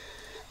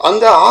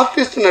 அந்த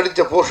ஆர்டிஸ்ட்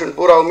நடித்த போர்ஷன்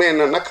பூராவுமே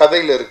என்னென்னா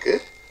கதையில்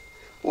இருக்குது.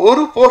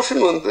 ஒரு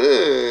போர்ஷன் வந்து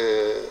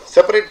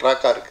செப்பரேட்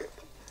ட்ராக்காக இருக்குது.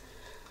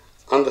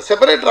 அந்த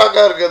செப்பரேட்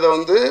ட்ராக்காக இருக்கிறத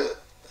வந்து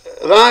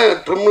தான்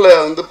ட்ரிம்மில்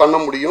வந்து பண்ண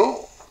முடியும்,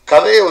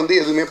 கதையை வந்து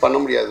எதுவுமே பண்ண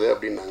முடியாது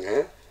அப்படின்னாங்க.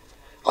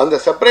 அந்த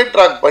செப்பரேட்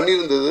ட்ராக்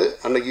பண்ணியிருந்தது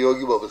அன்றைக்கி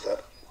யோகி பாபு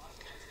சார்.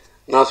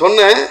 நான்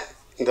சொன்னேன்,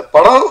 இந்த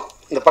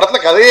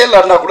படத்தில் கதையே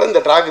இல்லைன்னா கூட இந்த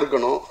ட்ராக்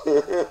இருக்கணும்.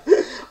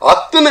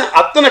 அத்தனை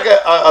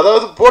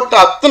அதாவது போட்ட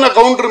அத்தனை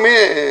கவுண்டருமே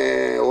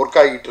ஒர்க்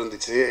ஆகிட்டு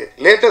இருந்துச்சு.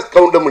 லேட்டஸ்ட்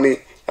கவுண்டர் மணி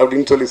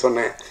அப்படின்னு சொல்லி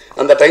சொன்னேன்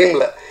அந்த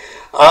டைமில்.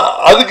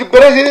 அதுக்கு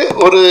பிறகு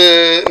ஒரு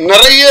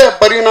நிறைய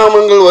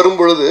பரிணாமங்கள் வரும்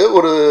பொழுது,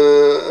 ஒரு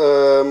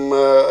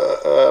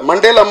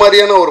மண்டேலா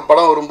மாதிரியான ஒரு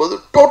படம் வரும்போது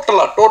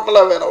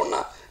டோட்டலாக வேற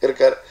ஒன்றா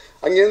இருக்கார்.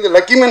 அங்கேருந்து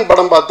லக்கிமேன்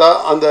படம் பார்த்தா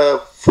அந்த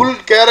ஃபுல்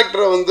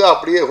கேரக்டரை வந்து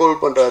அப்படியே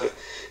ஹோல்ட் பண்ணுறாரு.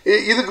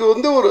 இதுக்கு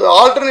வந்து ஒரு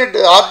ஆல்டர்னேட்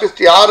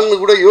ஆர்டிஸ்ட் யாருன்னு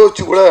கூட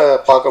யோசிச்சு கூட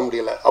பார்க்க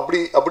முடியலை.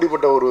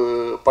 அப்படிப்பட்ட ஒரு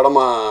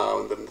படமாக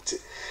வந்துருந்துச்சு.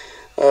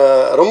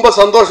 ரொம்ப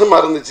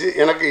சந்தோஷமாக இருந்துச்சு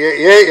எனக்கு.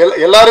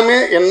 எல்லாருமே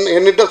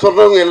என்னிட்ட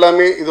சொல்கிறவங்க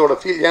எல்லாமே இதோட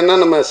ஃபீல், ஏன்னா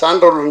நம்ம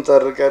சாண்ட்ரோலன்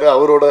சார் இருக்கார்,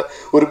 அவரோட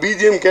ஒரு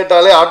பிஜிஎம்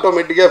கேட்டாலே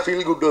ஆட்டோமேட்டிக்காக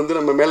ஃபீல் குட் வந்து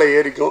நம்ம மேலே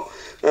ஏறிக்கும்.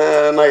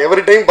 நான்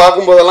எவ்ரி டைம்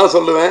பார்க்கும்போதெல்லாம்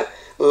சொல்லுவேன்,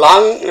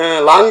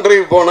 லாங்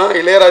டிரைவ் போனால்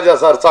இளையராஜா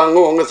சார்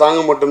சாங்கும் உங்கள்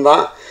சாங்கும்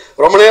மட்டும்தான்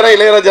ரொம்ப நேரம்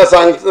இளையராஜா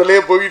சாங்ஸ்லேயே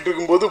போயிட்டு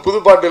இருக்கும்போது புது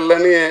பாட்டு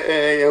இல்லைன்னு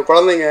என்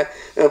குழந்தைங்க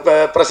இப்போ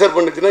ப்ரெஷர்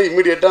பண்ணிச்சுன்னா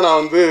இம்மிடியேட்டாக நான்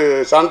வந்து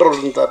சான்றோர்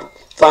சார்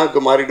சாங்க்கு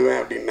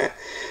மாறிடுவேன் அப்படின்னு.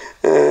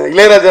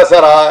 இளையராஜா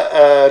சார்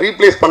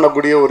ரீப்ளேஸ்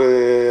பண்ணக்கூடிய ஒரு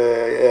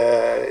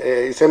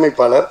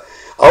இசையமைப்பாளர்.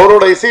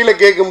 அவரோட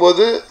இசையில்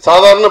கேட்கும்போது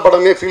சாதாரண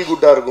படமே ஃபீல்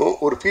குட்டாக இருக்கும்.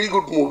 ஒரு ஃபீல்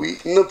குட் மூவி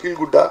இன்னும் ஃபீல்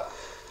குட்டாக.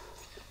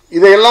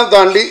 இதையெல்லாம்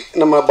தாண்டி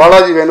நம்ம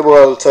பாலாஜி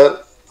வேணுகோபால் சார்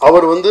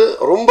அவர் வந்து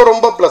ரொம்ப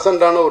ரொம்ப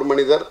ப்ளசண்ட்டான ஒரு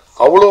மனிதர்.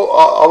 அவ்வளோ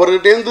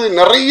அவர்கிட்டேருந்து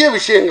நிறைய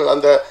விஷயங்கள்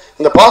அந்த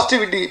அந்த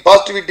பாசிட்டிவிட்டி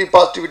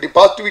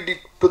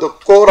டு த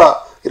கோராக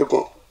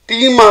இருக்கும்.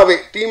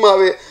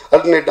 டீமாகவே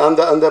அல்டர்னேட்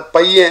அந்த அந்த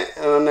பையன்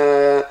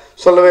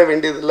சொல்லவே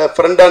வேண்டியதில்லை.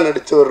 ஃப்ரெண்டாக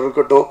நடித்தவர்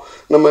இருக்கட்டும்,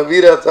 நம்ம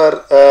வீரா சார்,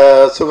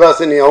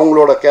 சுகாசினி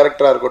அவங்களோட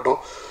கேரக்டராக இருக்கட்டும்,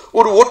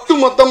 ஒரு ஒட்டு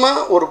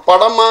மொத்தமாக ஒரு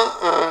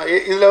படமாக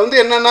இதில் வந்து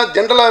என்னென்னா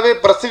ஜென்ரலாகவே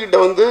ப்ரெஸ்ஸுக்கிட்ட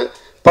வந்து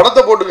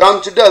படத்தை போட்டு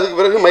காமிச்சிட்டு அதுக்கு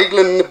பிறகு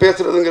மைக்கில் நின்று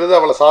பேசுகிறதுங்கிறது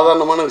அவ்வளோ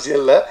சாதாரணமான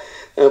விஷயம் இல்லை.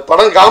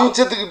 படம்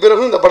காமிச்சதுக்கு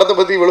பிறகு இந்த படத்தை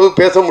பற்றி இவ்வளவு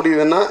பேச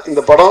முடியுதுன்னா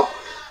இந்த படம்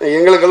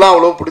எங்களுக்கெல்லாம்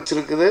அவ்வளோ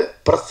பிடிச்சிருக்குது.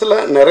 ப்ரெஸ்ஸில்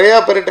நிறையா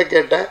பேர்கிட்ட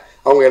கேட்டேன்,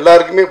 அவங்க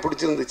எல்லாருக்குமே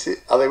பிடிச்சிருந்துச்சு.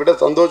 அதை விட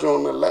சந்தோஷம்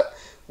ஒன்றும் இல்லை.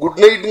 குட்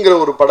நைட்டுங்கிற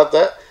ஒரு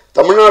படத்தை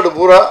தமிழ்நாடு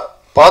பூரா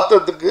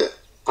பார்த்ததுக்கு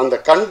அந்த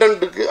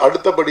கண்டென்ட்டுக்கு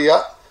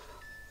அடுத்தபடியாக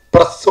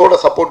ப்ரெஸ்ஸோட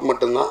சப்போர்ட்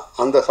மட்டும்தான்.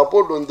 அந்த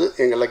சப்போர்ட் வந்து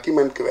எங்கள் லக்கி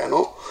மேனுக்கு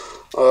வேணும்.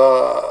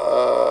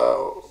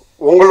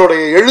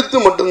 உங்களுடைய எழுத்து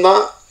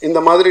மட்டும்தான் இந்த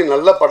மாதிரி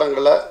நல்ல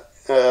படங்களை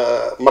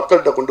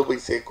மக்கள்கிட்ட கொண்டு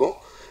போய் சேர்க்கும்.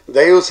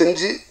 தயவு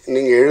செஞ்சு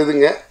நீங்கள்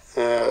எழுதுங்க,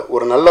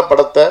 ஒரு நல்ல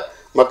படத்தை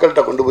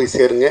மக்கள்கிட்ட கொண்டு போய்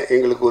சேருங்க,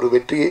 எங்களுக்கு ஒரு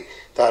வெற்றியை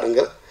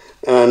தாருங்கள்.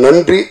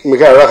 நன்றி.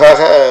 மிக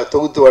அழகாக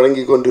தொகுத்து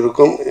வழங்கி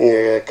கொண்டிருக்கும்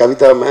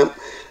Kavitha ma'am,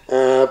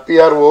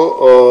 PRO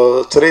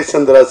Suresh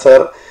Chandra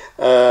sir,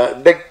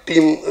 tech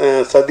team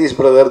Satish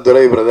brother,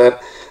 துரை பிரதர்,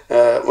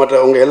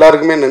 மற்ற உங்கள்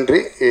எல்லாருக்குமே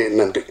நன்றி.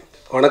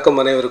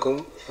 வணக்கம்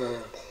அனைவருக்கும்.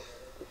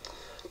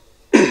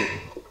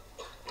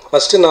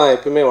 ஃபஸ்ட்டு நான்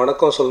எப்பவுமே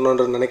வணக்கம்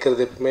சொல்லணுன்ற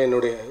நினைக்கிறது எப்பவுமே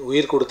என்னுடைய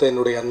உயிர் கொடுத்த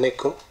என்னுடைய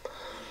அன்னைக்கும்,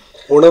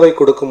 உணவை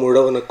கொடுக்கும்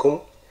உழவனுக்கும்,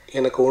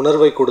 எனக்கு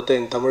உணர்வை கொடுத்த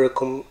என்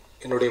தமிழுக்கும்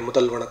என்னுடைய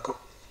முதல் வணக்கம்.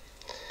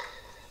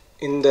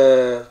 இந்த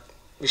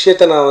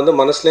விஷயத்தை நான் வந்து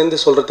மனசுலேருந்து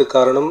சொல்கிறதுக்கு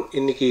காரணம்,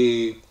 இன்றைக்கி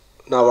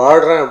நான்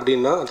வாழ்கிறேன்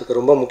அப்படின்னா அதுக்கு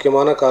ரொம்ப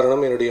முக்கியமான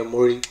காரணம் என்னுடைய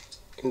மொழி.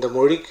 இந்த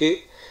மொழிக்கு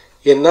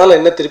என்னால்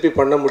என்ன திருப்பி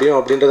பண்ண முடியும்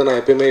அப்படின்றத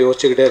நான் எப்பயுமே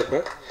யோசிச்சுக்கிட்டே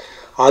இருப்பேன்.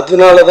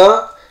 அதனால தான்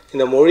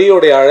இந்த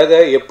மொழியோடைய அழகை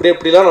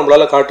எப்படிலாம்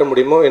நம்மளால் காட்ட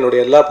முடியுமோ என்னுடைய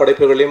எல்லா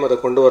படைப்புகளையும் அதை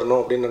கொண்டு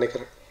வரணும் அப்படின்னு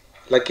நினைக்கிறேன்.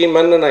 லக்கி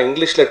மேன் நான்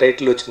இங்கிலீஷில்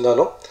டைட்டில்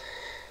வச்சுருந்தாலும்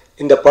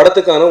இந்த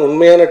படத்துக்கான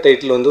உண்மையான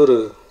டைட்டில் வந்து ஒரு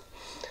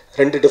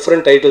 2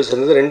 டிஃப்ரெண்ட் டைட்டில்ஸ்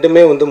இருந்தது.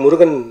 2மே வந்து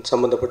முருகன்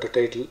சம்மந்தப்பட்ட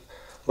டைட்டில்.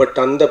 பட்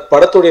அந்த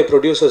படத்துடைய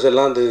ப்ரொடியூசர்ஸ்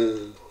எல்லாம் அது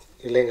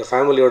இல்லை எங்கள்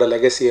ஃபேமிலியோட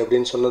லெகசி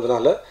அப்படின்னு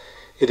சொன்னதுனால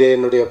இது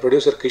என்னுடைய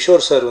ப்ரொடியூசர்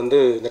கிஷோர் சார் வந்து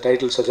இந்த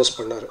டைட்டில் சஜஸ்ட்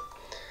பண்ணார்.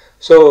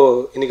 ஸோ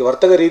இன்றைக்கி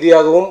வர்த்தக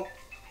ரீதியாகவும்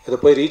இதை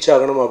போய் ரீச்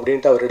ஆகணும்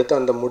அப்படின்ட்டு அவர் எடுத்த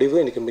அந்த முடிவு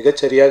இன்றைக்கி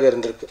மிகச்சரியாக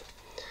இருந்திருக்கு.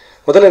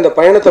 முதல்ல இந்த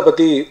பயணத்தை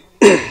பற்றி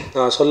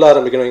நான் சொல்ல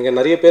ஆரம்பிக்கணும். இங்கே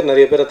நிறைய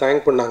பேரை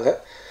தேங்க் பண்ணாங்க.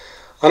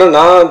 ஆனால்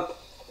நான்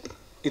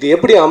இது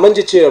எப்படி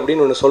அமைஞ்சிச்சு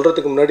அப்படின்னு ஒன்று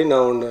சொல்கிறதுக்கு முன்னாடி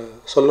நான் ஒன்று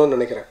சொல்லணும்னு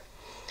நினைக்கிறேன்.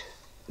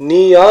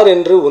 நீ யார்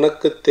என்று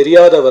உனக்கு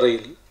தெரியாத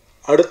வரையில்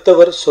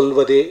அடுத்தவர்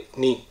சொல்வதே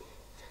நீ.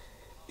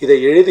 இதை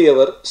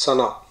எழுதியவர்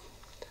சனா.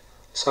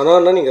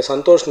 சனான்னா நீங்கள்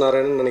சந்தோஷ்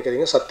நாராயணன்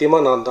நினைக்கிறீங்க,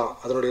 சத்தியமாக நான் தான்.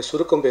 அதனுடைய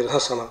சுருக்கம் பேர்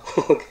தான் சனா.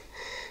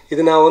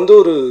 இது நான் வந்து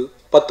ஒரு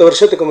 10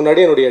 வருஷத்துக்கு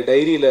முன்னாடி என்னுடைய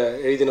டைரியில்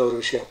எழுதின ஒரு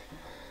விஷயம்.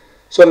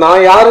 ஸோ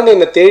நான் யாருன்னு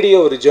என்னை தேடிய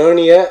ஒரு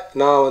ஜேர்னியை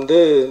நான் வந்து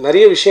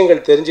நிறைய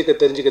விஷயங்கள்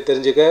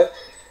தெரிஞ்சுக்க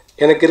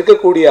எனக்கு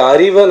இருக்கக்கூடிய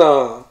அறிவை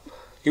நான்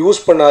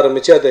யூஸ் பண்ண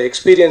ஆரம்பித்து அதை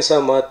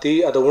எக்ஸ்பீரியன்ஸாக மாற்றி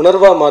அதை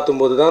உணர்வாக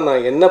மாற்றும் போது தான்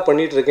நான் என்ன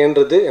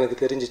பண்ணிகிட்ருக்கேன்றது எனக்கு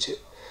தெரிஞ்சிச்சு.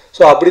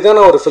 ஸோ அப்படி தான்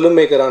நான் ஒரு ஃபிலிம்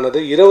மேக்கர் ஆனது.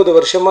 20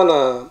 வருஷமாக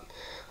நான்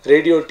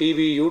ரேடியோ,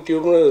 டிவி,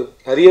 யூடியூப்னு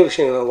நிறைய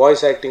விஷயங்கள்,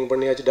 வாய்ஸ் ஆக்டிங்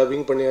பண்ணியாச்சு,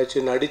 டப்பிங் பண்ணியாச்சு,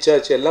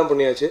 நடித்தாச்சு, எல்லாம்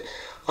பண்ணியாச்சு.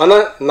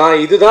 ஆனால்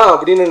நான் இதுதான்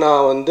அப்படின்னு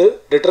நான் வந்து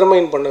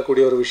டிட்டர்மைன்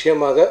பண்ணக்கூடிய ஒரு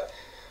விஷயமாக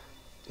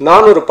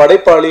நான் ஒரு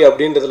படைப்பாளி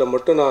அப்படின்றதுல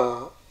மட்டும் நான்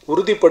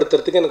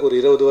உறுதிப்படுத்துறதுக்கு எனக்கு ஒரு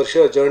 20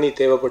 வருஷம் ஜேர்னி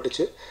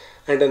தேவைப்பட்டுச்சு.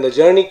 அண்ட் அந்த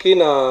ஜேர்னிக்கு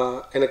நான்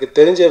எனக்கு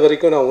தெரிஞ்ச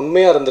வரைக்கும் நான்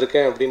உண்மையாக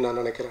இருந்திருக்கேன் அப்படின்னு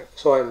நான் நினைக்கிறேன்.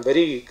 So I am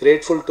very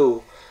grateful to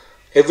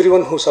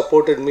everyone who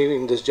supported me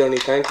in this journey.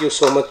 Thank you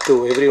so much to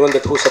everyone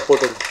that who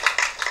supported me.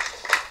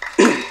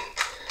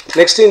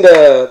 Next இந்த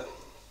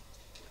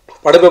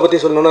படப்பை பற்றி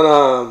சொல்லணுன்னா,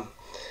 நான்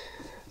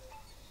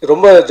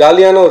ரொம்ப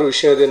ஜாலியான ஒரு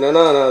விஷயம் இது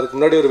என்னென்னா, நான் அதுக்கு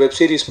முன்னாடி ஒரு வெப்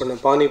சீரிஸ்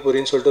பண்ணேன்,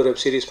 பானிபூரின்னு சொல்லிட்டு ஒரு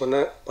வெப் சீரிஸ்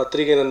பண்ணேன்.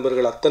 பத்திரிகை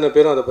நண்பர்கள் அத்தனை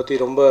பேரும் அதை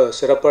பற்றி ரொம்ப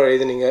சிறப்பாக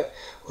எழுதினீங்க.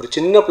 ஒரு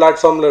சின்ன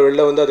பிளாட்ஃபார்மில்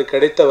வெளில வந்து அது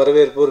கிடைத்த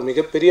வரவேற்பு ஒரு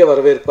மிகப்பெரிய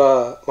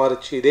வரவேற்பாக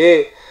மாறிச்சு. இதே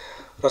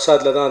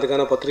பிரசாத்தில் தான்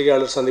அதுக்கான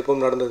பத்திரிகையாளர்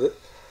சந்திப்பும் நடந்தது.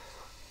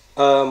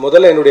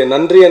 முதல்ல என்னுடைய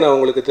நன்றியை நான்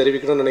உங்களுக்கு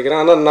தெரிவிக்கணும்னு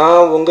நினைக்கிறேன். ஆனால்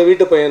நான் உங்கள்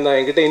வீட்டு பையன் தான்,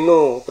 என்கிட்ட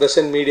இன்னும் ப்ரெஸ்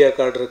அண்ட் மீடியா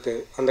கார்டு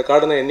இருக்குது. அந்த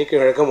கார்டை நான்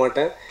என்றைக்கும் இழக்க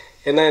மாட்டேன்.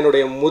 ஏன்னா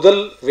என்னுடைய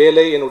முதல்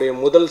வேலை, என்னுடைய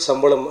முதல்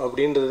சம்பளம்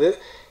அப்படின்றது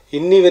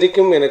இன்னி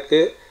வரைக்கும் எனக்கு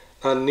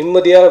நான்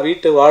நிம்மதியாக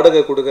வீட்டு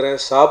வாடகை கொடுக்குறேன்,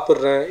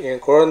 சாப்பிட்றேன்,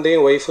 என்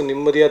குழந்தையும் ஒய்ஃபும்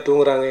நிம்மதியாக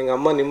தூங்குறாங்க, எங்கள்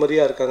அம்மா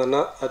நிம்மதியாக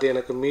இருக்காங்கன்னா அது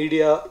எனக்கு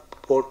மீடியா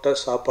போட்ட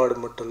சாப்பாடு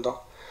மட்டும்தான்.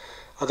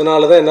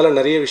 அதனால தான் என்னால்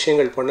நிறைய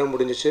விஷயங்கள் பண்ண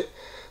முடிஞ்சிச்சு.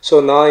 ஸோ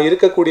நான்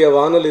இருக்கக்கூடிய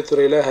வானொலி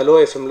துறையில் ஹலோ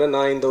எஃப்எம்மில்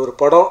நான் இந்த ஒரு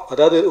படம்,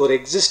 அதாவது ஒரு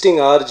எக்ஸிஸ்டிங்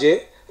ஆர்ஜே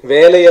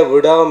வேலையை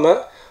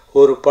விடாமல்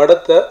ஒரு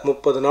படத்தை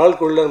 30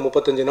 நாளுக்குள்ளே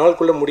 35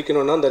 நாளுக்குள்ளே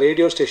முடிக்கணும்னா அந்த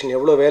ரேடியோ ஸ்டேஷன்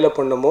எவ்வளோ வேலை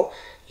பண்ணமோ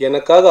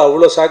எனக்காக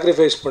அவ்வளோ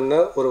சாக்ரிஃபைஸ் பண்ண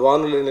ஒரு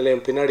வானொலி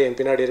நிலையம் பின்னாடி என்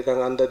பின்னாடி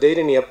இருக்காங்க. அந்த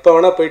தைரியம் நீ எப்போ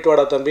வேணால் போயிட்டு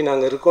வாடா தம்பி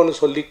நாங்கள் இருக்கோன்னு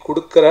சொல்லி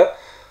கொடுக்குற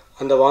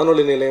அந்த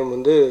வானொலி நிலையம்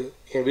வந்து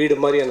என் வீடு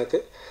மாதிரி எனக்கு.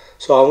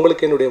 ஸோ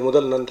அவங்களுக்கு என்னுடைய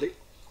முதல் நன்றி.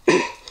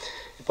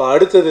 இப்போ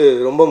அடுத்தது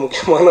ரொம்ப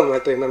முக்கியமான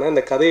மேட்ரு என்னென்னா,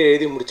 இந்த கதையை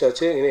எழுதி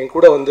முடித்தாச்சு. என்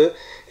கூட வந்து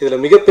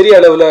இதில் மிகப்பெரிய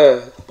அளவில்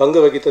பங்கு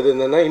வகித்தது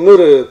என்னென்னா,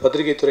 இன்னொரு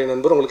பத்திரிகை துறை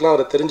நண்பர், உங்களுக்குலாம்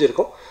அவரை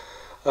தெரிஞ்சிருக்கும்.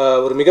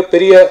 ஒரு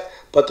மிகப்பெரிய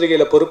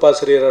பத்திரிகையில்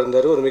பொறுப்பாசிரியராக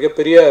இருந்தார். ஒரு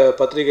மிகப்பெரிய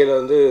பத்திரிகையில்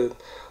வந்து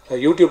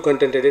யூடியூப்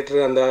கண்டென்ட் எடிட்டர்,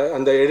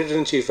 அந்த எடிட்டர்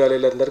இன் சீஃப்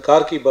வேலையில் இருந்தார்,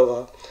 கார்கி பவா.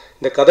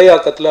 இந்த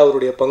கதையாக்கத்தில்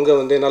அவருடைய பங்கை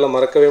வந்து என்னால்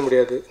மறக்கவே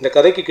முடியாது. இந்த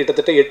கதைக்கு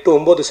கிட்டத்தட்ட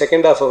 8-9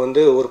 செகண்ட் ஹாஃபை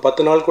வந்து ஒரு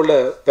 10 நாளுக்குள்ளே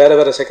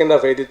வேறு செகண்ட்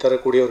ஹாஃப் எழுதி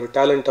தரக்கூடிய ஒரு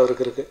டேலண்ட்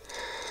அவருக்கு இருக்குது.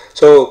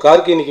 ஸோ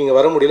கார்கி இன்னைக்கு இங்கே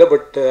வர முடியல,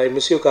 but I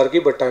miss you Gargi,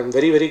 but I am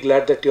very very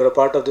glad that your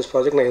part of this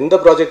project. நான் எந்த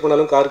ப்ராஜெக்ட்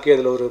பண்ணாலும் கார்கி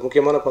அதில் ஒரு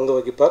முக்கியமான பங்கு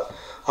வகிப்பார்.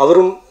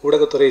 அவரும்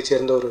ஊடகத்துறையை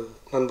சேர்ந்த ஒரு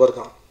நண்பர்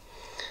தான்.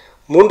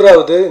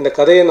 மூன்றாவது, இந்த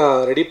கதையை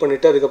நான் ரெடி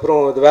பண்ணிவிட்டு அதுக்கப்புறம்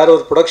இது வேறு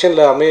ஒரு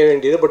ப்ரொடக்ஷனில் அமைய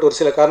வேண்டியது, பட் ஒரு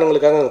சில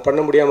காரணங்களுக்காக அங்கே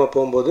பண்ண முடியாமல்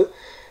போகும்போது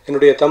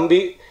என்னுடைய தம்பி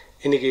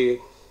இன்றைக்கி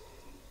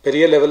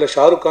பெரிய லெவலில்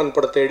ஷாருக் கான்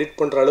படத்தை எடிட்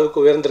பண்ணுற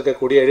அளவுக்கு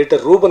உயர்ந்திருக்கக்கூடிய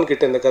எடிட்டர் ரூபன்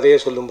கிட்ட இந்த கதையை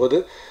சொல்லும்போது,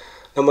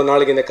 நம்ம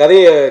நாளைக்கு இந்த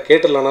கதையை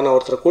கேட்டுடலாம்னா நான்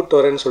ஒருத்தரை கூப்பிட்டு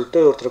வரேன்னு சொல்லிட்டு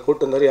ஒருத்தரை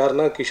கூப்பிட்டு வந்தார்.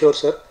 யாருன்னா கிஷோர்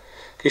சார்.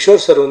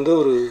 கிஷோர் சார் வந்து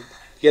ஒரு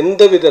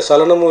எந்தவித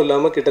சலனமும்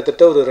இல்லாமல்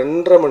கிட்டத்தட்ட ஒரு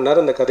 2.5 மணி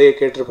நேரம் இந்த கதையை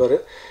கேட்டிருப்பார்.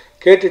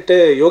 கேட்டுட்டு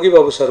யோகி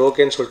பாபு சார்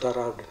ஓகேன்னு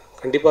சொல்லிட்டாரா அப்படின்னு.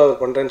 கண்டிப்பாக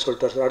அவர் பண்ணுறேன்னு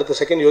சொல்லிட்டார் சார். அடுத்த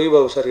செகண்ட் யோகி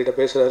பாபு சார் கிட்ட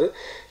பேசுகிறாரு.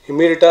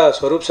 இம்மீடியட்டாக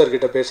ஸ்வரூப் சார்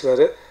கிட்ட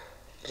பேசுகிறாரு.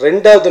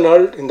 2வது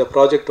நாள் இந்த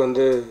ப்ராஜெக்ட்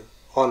வந்து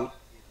on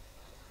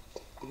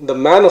the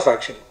man of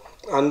action.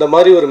 அந்த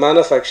மாதிரி ஒரு மேன்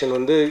ஆஃப் ஆக்ஷன்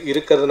வந்து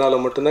இருக்கிறதுனால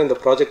மட்டும்தான் இந்த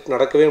ப்ராஜெக்ட்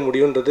நடக்கவே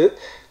முடியுன்றது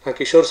நான்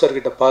கிஷோர்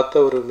சார்கிட்ட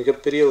பார்த்த ஒரு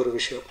மிகப்பெரிய ஒரு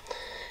விஷயம்.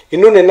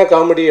 இன்னொன்று என்ன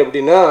காமெடி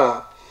அப்படின்னா,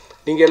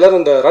 நீங்கள் எல்லோரும்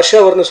இந்த ரஷ்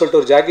ஹவர்னு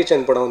சொல்லிட்டு ஒரு ஜாக்கி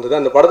சான் படம் வந்தது.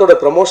 அந்த படத்தோட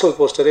ப்ரமோஷனல்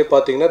போஸ்டரே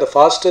பார்த்தீங்கன்னா, the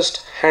fastest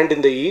hand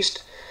in the east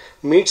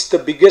meets the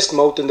biggest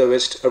mouth in the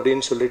west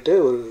அப்படின்னு சொல்லிட்டு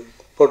ஒரு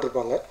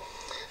போட்டிருப்பாங்க.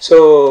 ஸோ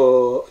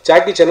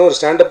ஜாக்கி சானும் ஒரு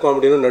ஸ்டாண்டப்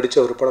காமெடியும் நடித்த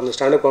ஒரு படம். அந்த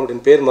ஸ்டாண்டப்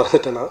காமெடியின் பேர்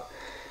மறந்துட்டேன்னா,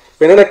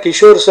 என்னென்னா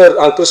கிஷோர் சார்,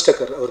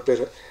 கிறிஸ்டக்கர் அவர்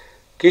பேர்.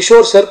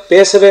 கிஷோர் சார்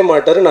பேசவே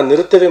மாட்டார், நான்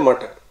நிறுத்தவே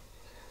மாட்டேன்.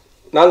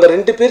 நாங்கள்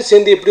 2 பேர்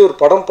சேர்ந்து எப்படி ஒரு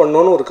படம்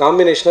பண்ணோன்னு ஒரு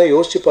காம்பினேஷனாக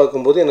யோசித்து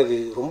பார்க்கும்போது எனக்கு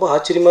ரொம்ப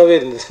ஆச்சரியமாகவே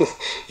இருந்தது.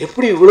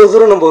 எப்படி இவ்வளோ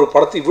தூரம் நம்ம ஒரு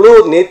படத்தை இவ்வளோ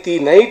நேத்தி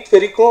நைட்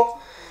வரைக்கும்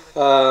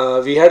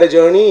வி ஹேட் அ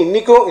ஜேர்னி.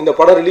 இன்றைக்கும் இந்த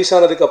படம் ரிலீஸ்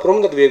ஆனதுக்கப்புறம்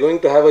that we are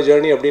going to have a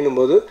journey அப்படின்னும்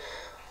போது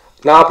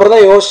நான் அப்புறம்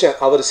தான் யோசித்தேன்,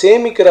 அவர்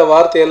சேமிக்கிற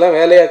வார்த்தையெல்லாம்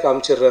வேலையாக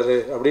காமிச்சிடுறாரு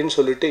அப்படின்னு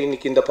சொல்லிட்டு.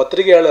 இன்றைக்கி இந்த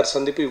பத்திரிகையாளர்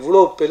சந்திப்பு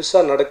இவ்வளோ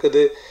பெருசாக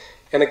நடக்குது,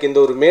 எனக்கு இந்த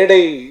ஒரு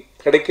மேடை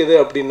கிடைக்குது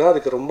அப்படின்னா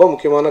அதுக்கு ரொம்ப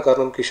முக்கியமான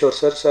காரணம் Kishore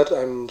sir. Sir,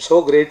 I am so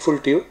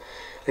grateful to you.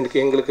 எனக்கு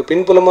எங்களுக்கு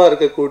பின்புலமாக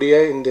இருக்கக்கூடிய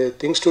இந்த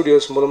திங்க்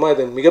ஸ்டுடியோஸ் மூலமாக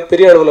இதை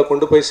மிகப்பெரிய அளவில்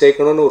கொண்டு போய்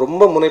சேர்க்கணும்னு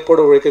ரொம்ப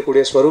முனைப்போடு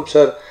உழைக்கக்கூடிய Swarup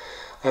sir,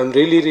 I am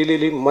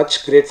really much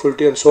grateful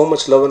to you and so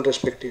much love and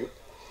respect you.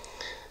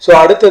 So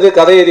அடுத்தது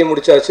கதை எழுதி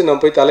முடிச்சாச்சு.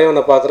 நான் போய்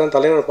தலைவனை பார்க்குறேன்.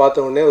 தலைவனை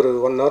பார்த்த உடனே ஒரு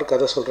 1 hour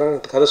கதை சொல்கிறேன்.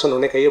 கதை சொன்ன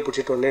உடனே கையை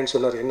பிடிச்சிட்டு உடனேன்னு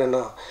சொன்னார்,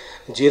 என்னென்னா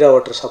ஜீரா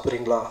வாட்டர்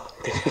சாப்பிட்றீங்களா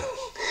அப்படின்னு.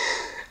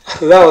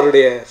 அதுதான்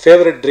அவருடைய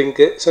ஃபேவரட்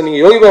ட்ரிங்க்கு. ஸோ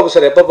நீங்கள் யோகி பாபு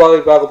சார் எப்போ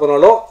பார்க்க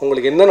போனாலும்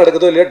உங்களுக்கு என்ன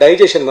நடக்குதோ இல்லையோ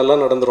டைஜஷன் நல்லா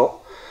நடந்துடும்.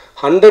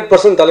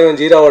 100% தலைவன்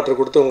ஜீரா வாட்டர்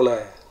கொடுத்து உங்களை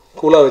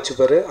கூலாக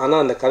வச்சுப்பார்.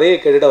 ஆனால் அந்த கதையை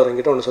கேட்டுட்டு அவர்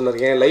என்கிட்ட ஒன்று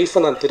சொன்னார், என் லைஃப்பை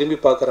நான் திரும்பி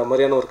பார்க்குற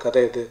மாதிரியான ஒரு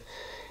கதை இது,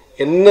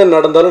 என்ன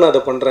நடந்தாலும் நான்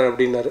அதை பண்ணுறேன்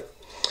அப்படின்னாரு.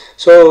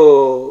 ஸோ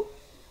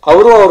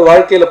அவரும் அவர்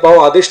வாழ்க்கையில்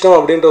பாவம் அதிர்ஷ்டம்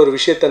அப்படின்ற ஒரு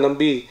விஷயத்தை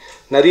நம்பி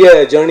நிறைய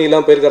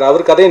ஜேர்னிலாம் போயிருக்காரு.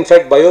 அவர் கதை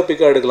இன்ஃபேக்ட்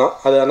பயோபிக்காக எடுக்கலாம்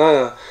அது. ஆனால்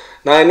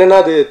நான் என்னென்னா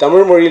அது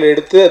தமிழ் மொழியில்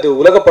எடுத்து அது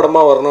உலக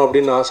படமாக வரணும்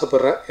அப்படின்னு நான்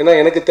ஆசைப்பட்றேன். ஏன்னா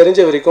எனக்கு தெரிஞ்ச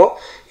வரைக்கும்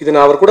இது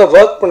நான் அவர் கூட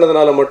ஒர்க்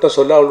பண்ணதுனால மட்டும்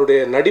சொல்ல, அவருடைய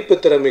நடிப்பு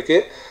திறமைக்கு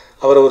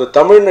அவர் ஒரு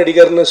தமிழ்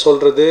நடிகர்னு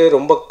சொல்கிறது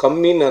ரொம்ப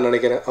கம்மின்னு நான்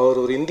நினைக்கிறேன்.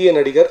 அவர் ஒரு இந்திய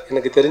நடிகர்.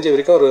 எனக்கு தெரிஞ்ச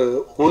வரைக்கும் ஒரு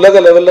உலக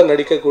லெவலில்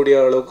நடிக்கக்கூடிய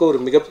அளவுக்கு ஒரு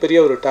மிகப்பெரிய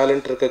ஒரு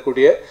டேலண்ட்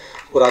இருக்கக்கூடிய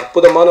ஒரு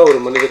அற்புதமான ஒரு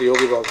மனிதர்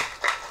யோகி பாபு.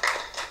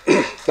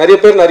 நிறைய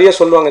பேர் நிறைய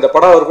சொல்லுவாங்க, இந்த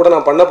படம் அவர் கூட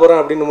நான் பண்ண போகிறேன்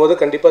அப்படின்னும் போது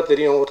கண்டிப்பாக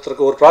தெரியும்,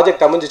 ஒருத்தருக்கு ஒரு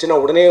ப்ராஜெக்ட் அமைஞ்சிச்சுன்னா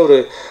உடனே ஒரு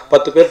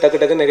 10 பேர்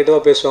டக்கு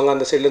நெகட்டிவாக பேசுவாங்க.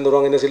 அந்த சைட்லேருந்து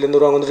வருவாங்க, இந்த சைட்லேருந்து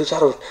வருவாங்க. வந்துட்டு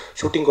சார்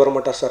ஷூட்டிங் வர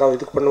மாட்டார் சார், அவர்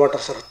இதுக்கு பண்ண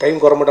மாட்டார் சார், டைம்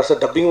வர மாட்டார் சார்,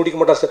 டப்பிங் முடிக்க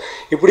மாட்டார் சார்,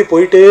 இப்படி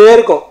போயிட்டே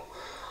இருக்கும்.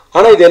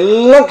 ஆனால்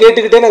இதெல்லாம்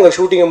கேட்டுக்கிட்டே நாங்கள்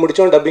ஷூட்டிங்கை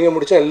முடித்தோம், டப்பிங்கை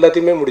முடித்தோம்,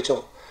 எல்லாத்தையுமே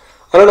முடித்தோம்.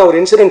 ஆனால் நான் ஒரு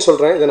இன்சிடென்ட்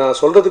சொல்கிறேன். இதை நான்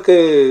சொல்கிறதுக்கு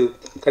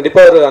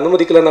கண்டிப்பாக ஒரு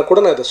அனுமதிக்கலைன்னா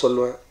கூட நான் இதை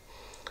சொல்லுவேன்.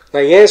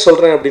 நான் ஏன்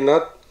சொல்கிறேன் அப்படின்னா,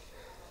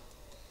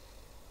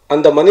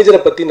 அந்த மனிதரை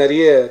பற்றி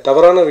நிறைய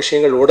தவறான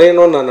விஷயங்கள்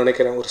உடையணும்னு நான்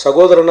நினைக்கிறேன். ஒரு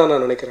சகோதரனாக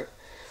நான் நினைக்கிறேன்.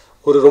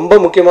 ஒரு ரொம்ப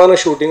முக்கியமான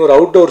ஷூட்டிங், ஒரு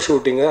அவுட்டோர்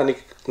ஷூட்டிங்கு.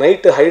 அன்றைக்கி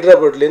நைட்டு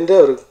ஹைதராபாத்லேருந்து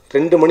ஒரு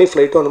 2 மணி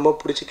ஃப்ளைட்டும் நம்ம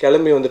பிடிச்சி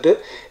கிளம்பி வந்துட்டு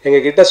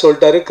எங்கள் கிட்டே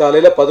சொல்லிட்டாரு,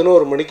 காலையில்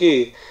 11 மணிக்கு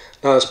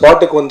நான்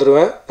ஸ்பாட்டுக்கு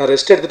வந்துடுவேன், நான்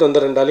ரெஸ்ட் எடுத்துகிட்டு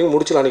வந்து 2 நாளைக்கு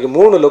முடிச்சிடலாம். அன்றைக்கி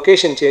 3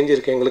 லொக்கேஷன் சேஞ்ச்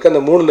இருக்குது எங்களுக்கு.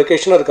 அந்த 3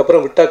 லொக்கேஷனும்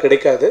அதுக்கப்புறம் விட்டால்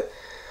கிடைக்காது.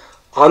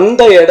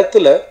 அந்த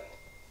இடத்துல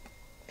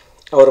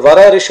அவர்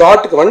வராரு,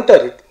 ஷாட்டுக்கு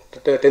வந்துட்டார்,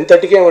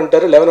 10:30க்கே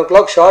வந்துட்டார். 11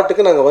 o'clock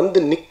ஷாட்டுக்கு நாங்கள்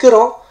வந்து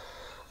நிற்கிறோம்.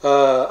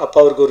 அப்போ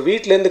அவருக்கு ஒரு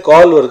வீட்டிலேருந்து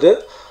கால் வருது.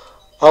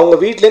 அவங்க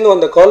வீட்டிலேருந்து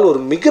வந்த கால் ஒரு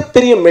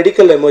மிகப்பெரிய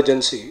மெடிக்கல்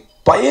எமர்ஜென்சி,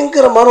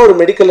 பயங்கரமான ஒரு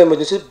மெடிக்கல்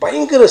எமர்ஜென்சி,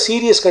 பயங்கர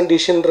சீரியஸ்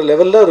கண்டிஷன்ற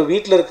லெவலில் ஒரு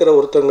வீட்டில் இருக்கிற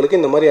ஒருத்தவங்களுக்கு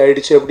இந்த மாதிரி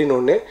ஆயிடுச்சு அப்படின்னு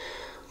ஒன்று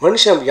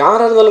மனுஷன்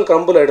யாராக இருந்தாலும்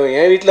கிரம்பிள் ஆகிடும்.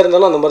 என் வீட்டில்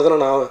இருந்தாலும் அந்த மாதிரி தானே.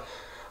 நான்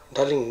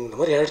டார்லிங் இந்த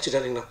மாதிரி ஆகிடுச்சு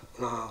டார்லிங்,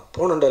 நான்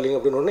போனேன் டார்லிங்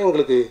அப்படின்னு உடனே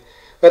எங்களுக்கு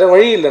வேறு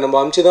வழி இல்லை, நம்ம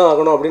அமுச்சு தான்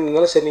ஆகணும் அப்படின்னு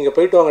இருந்தாலும் சரி நீங்கள்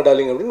போயிட்டு வாங்க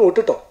டார்லிங் அப்படின்னு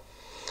விட்டுட்டோம்.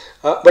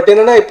 பட்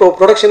என்னென்னா இப்போ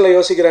ப்ரொடக்ஷனில்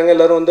யோசிக்கிறாங்க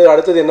எல்லோரும் வந்து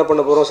அடுத்தது என்ன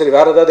பண்ண போகிறோம், சரி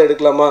வேறு ஏதாவது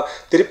எடுக்கலாமா,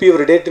 திருப்பி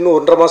ஒரு டேட்டுன்னு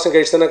 1.5 மாதம்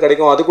கழிச்சு தானே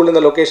கிடைக்கும், அதுக்குள்ளே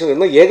இந்த லொக்கேஷன்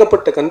இருந்தால்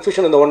ஏகப்பட்ட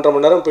கன்ஃபியூஷன் இந்த 1.5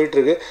 மணி நேரம்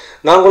போயிட்டுருக்கு.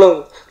 நாங்களும்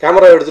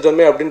கேமரா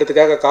எடுத்துட்டோமே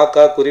அப்படின்றதுக்காக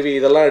காக்கா குருவி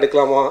இதெல்லாம்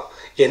எடுக்கலாமா,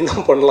 என்ன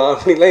பண்ணலாம்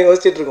அப்படின்லாம்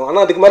யோசிச்சுட்டு இருக்கோம்.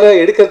 ஆனால் அதுக்கு மேலே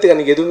எடுக்கிறதுக்கு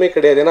அன்றைக்கி எதுவுமே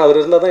கிடையாது, ஏன்னா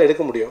அவர் இருந்தால் தான்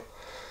எடுக்க முடியும்.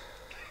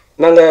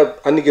 நாங்கள்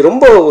அன்றைக்கி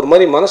ரொம்ப ஒரு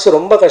மாதிரி மனசு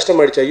ரொம்ப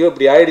கஷ்டமாயிடுச்சு. ஐயோ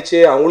இப்படி ஆயிடுச்சு,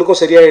 அவங்களுக்கும்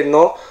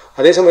சரியாயிடணும்,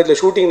 அதே சமயத்தில்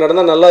ஷூட்டிங்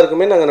நடந்தால் நல்லா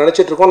இருக்குமே நாங்கள்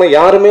நினச்சிட்ருக்கோம். ஆனால்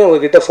யாருமே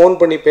அவங்கக்கிட்ட ஃபோன்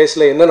பண்ணி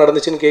பேசலை, என்ன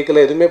நடந்துச்சுன்னு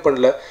கேட்கல, எதுவுமே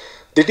பண்ணல.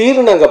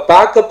 திடீர்னு நாங்கள்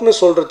பேக்கப்னு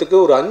சொல்கிறதுக்கு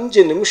ஒரு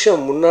 5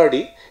 நிமிஷம்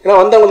முன்னாடி, ஏன்னா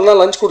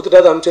வந்தவங்களுக்குலாம் லஞ்ச்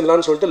கொடுத்துட்டாது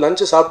அனுப்பிச்சிடலான்னு சொல்லிட்டு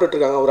லஞ்சு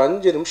சாப்பிட்டுட்ருக்காங்க. ஒரு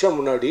 5 நிமிஷம்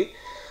முன்னாடி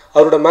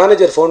அவரோட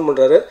மேனேஜர் ஃபோன்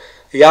பண்ணுறாரு,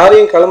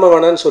 யாரையும் கிளம்ப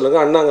வேணான்னு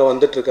சொல்லுங்கள், அண்ணா அங்கே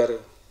வந்துட்டுருக்காரு.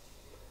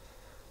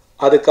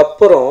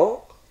 அதுக்கப்புறம்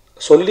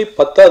சொல்லி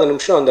 10வது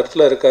நிமிஷம் அந்த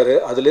இடத்துல இருக்கார்.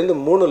 அதுலேருந்து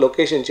 3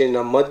 லொக்கேஷன் சேஞ்ச்.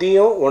 நான்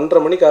மதியம்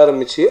 1:30 மணிக்கு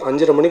ஆரம்பித்து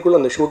 5:30 மணிக்குள்ளே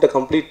அந்த ஷூட்டை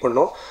கம்ப்ளீட்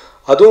பண்ணோம்.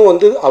 அதுவும்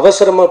வந்து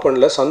அவசரமாக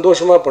பண்ணல,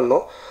 சந்தோஷமாக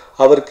பண்ணோம்.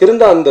 அவருக்கு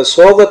இருந்த அந்த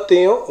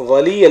சோகத்தையும்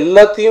வலி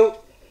எல்லாத்தையும்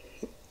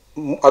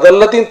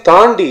அதெல்லாத்தையும்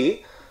தாண்டி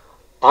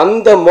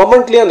அந்த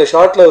மொமெண்ட்லேயே அந்த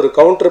ஷார்ட்டில் ஒரு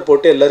கவுண்டர்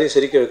போட்டு எல்லாரையும்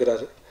சிரிக்க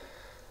வைக்கிறாரு.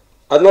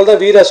 அதனால தான்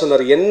வீரா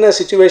சொன்னார், என்ன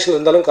சுச்சுவேஷன்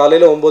இருந்தாலும்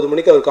காலையில் 9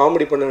 மணிக்கு அவர்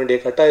காமெடி பண்ண வேண்டிய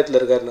கட்டாயத்தில்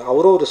இருக்காருன்னு.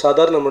 அவரும் ஒரு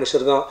சாதாரண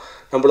மனுஷர் தான்,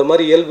 நம்மள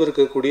மாதிரி இயல்பு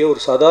இருக்கக்கூடிய ஒரு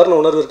சாதாரண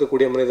உணர்வு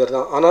இருக்கக்கூடிய மனிதர்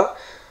தான். ஆனால்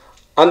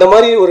அந்த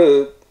மாதிரி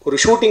ஒரு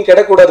ஷூட்டிங்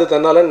கிடக்கூடாது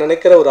தன்னால்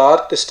நினைக்கிற ஒரு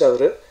ஆர்டிஸ்ட்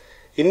அவர்.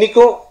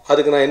 இன்றைக்கும்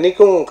அதுக்கு நான்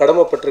என்றைக்கும்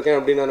கடமைப்பட்டிருக்கேன்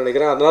அப்படின்னு நான்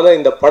நினைக்கிறேன். அதனால்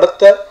இந்த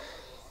படத்தை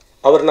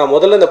நான்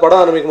முதல்ல இந்த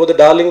படம் ஆரம்பிக்கும் போது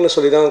டார்லிங்னு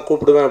சொல்லி தான்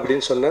கூப்பிடுவேன்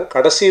அப்படின்னு சொன்னேன்.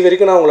 கடைசி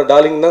வரைக்கும் நான் உங்களை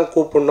டார்லிங் தான்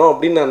கூப்பிடணும்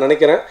அப்படின்னு நான்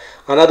நினைக்கிறேன்.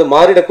 ஆனால் அது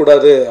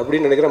மாறிடக்கூடாது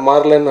அப்படின்னு நினைக்கிறேன்,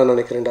 மாறலன்னு நான்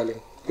நினைக்கிறேன்.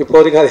 டார்லிங் இப்போ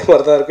வரைக்கும் அதே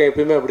மாதிரி தான் இருக்கும்,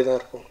 எப்பயுமே அப்படி தான்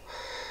இருக்கும்.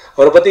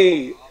 அவரை பற்றி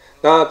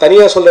நான்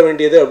தனியாக சொல்ல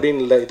வேண்டியது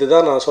அப்படின்னு இல்லை,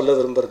 இதுதான் நான் சொல்ல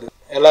விரும்புகிறது.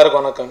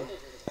 எல்லாருக்கும் வணக்கம்.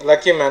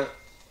 லக்கி மேன்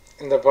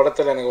இந்த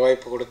படத்தில் எனக்கு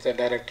வாய்ப்பு கொடுத்த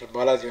டைரக்டர்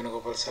பாலாஜி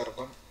வேணுகோபால்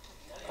சாருக்கும்,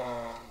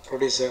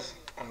 ப்ரொடியூசர்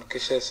அண்ட்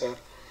கிஷோர் சார்,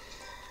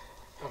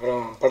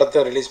 அப்புறம்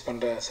படத்தை ரிலீஸ்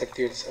பண்ணுற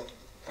சக்திவேல் சார்,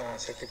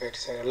 சக்தி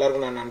ஃபேக்ட்ரி சார்,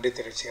 எல்லாருக்கும் நான் நன்றி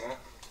தெரிவிச்சுக்கிறேன்.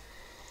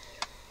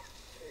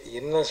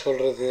 என்ன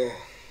சொல்கிறது,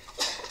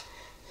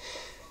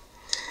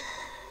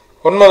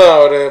 உண்மைதான்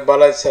அவர்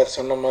பாலாஜி சார்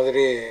சொன்ன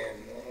மாதிரி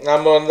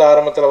நம்ம வந்து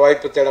ஆரம்பத்தில்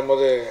வாய்ப்பு தேடும்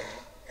போது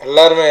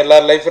எல்லாருமே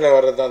எல்லார் லைஃப்லையும்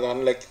வர்றது தான், அது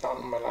அன்லைக் தான்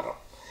நம்ம எல்லாரும்.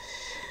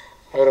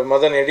 அவர்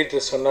மதன்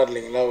எடிட்டர் சொன்னார்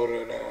இல்லைங்களா, ஒரு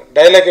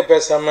டைலாக்கை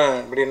பேசாமல்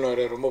அப்படின்னு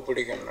ஒரு ரொம்ப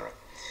பிடிக்கும்.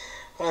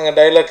 அங்கே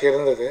டைலாக்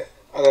இருந்தது,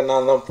 அதை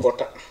நான் தான்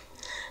போட்டேன்.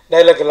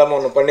 டைலாக் இல்லாமல்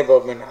ஒன்று பண்ணி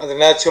பார்ப்பேன், அது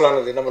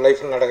நேச்சுரலானது, நம்ம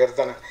லைஃப்பில் நடக்கிறது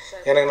தானே,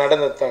 எனக்கு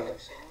நடந்தது தாங்க.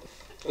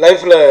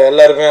 லைஃப்பில்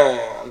எல்லாருமே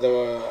அந்த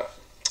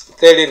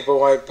தேடி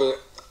இருப்போம் வாய்ப்பு,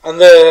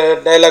 அந்த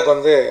டைலாக்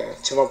வந்து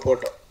சும்மா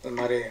போட்டோம். இந்த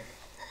மாதிரி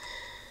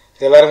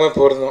இது எல்லாருமே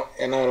பொருந்தும்,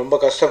 ஏன்னா ரொம்ப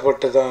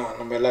கஷ்டப்பட்டு தான்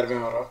நம்ம எல்லாருமே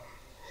வரோம்.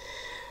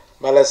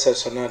 பாலாஜி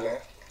சார் சொன்னார்,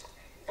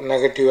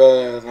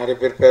 நெகட்டிவாக நிறைய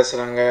பேர்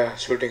பேசுகிறாங்க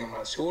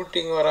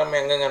ஷூட்டிங் வராமல்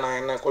எங்கேங்க நான்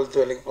என்ன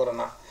கொளுத்து வேலைக்கு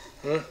போகிறேன்னா,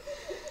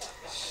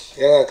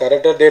 ஏங்க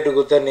கரெக்டாக டேட்டு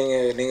கொடுத்தா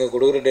நீங்கள்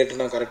கொடுக்குற டேட்டு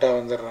நான் கரெக்டாக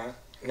வந்துடுறேன்.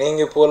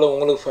 நீங்கள் போல்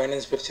உங்களுக்கு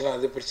ஃபைனான்ஸ் பிரச்சனை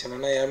அது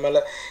பிரச்சனைனா என்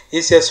மேலே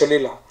ஈஸியாக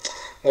சொல்லிடலாம்.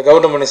 இந்த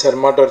கவுண்டமணி சார்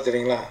மாட்டவர்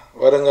தெரியுங்களா,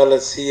 வருங்கால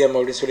சிஎம்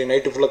அப்படின்னு சொல்லி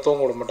நைட்டு ஃபுல்லாக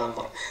தூங்க விட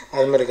மாட்டாங்க.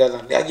 அதுமாதிரி கதை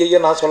தான்,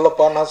 ஐயோ நான்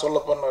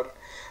சொல்லப்பான்னு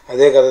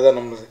அதே கதை தான்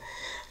நம்மளுது.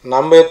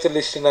 நம்ம எடுத்து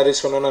லிஸ்ட்டு நிறைய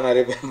சொன்னோன்னா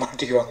நிறைய பேர்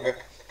மாட்டிக்குவாங்க.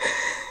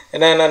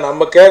 ஏன்னா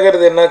நம்ம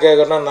கேட்குறது என்ன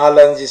கேட்குறோன்னா,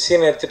 4-5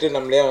 சீன் எடுத்துகிட்டு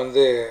நம்மளே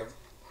வந்து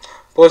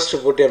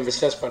போஸ்டர் போட்டு என்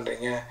பிஸ்னஸ்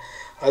பண்ணுறீங்க,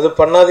 அது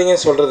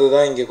பண்ணாதீங்கன்னு சொல்கிறது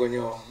தான் இங்கே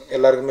கொஞ்சம்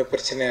எல்லாருக்குமே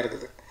பிரச்சனையாக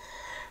இருக்குது.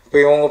 இப்போ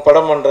இவங்க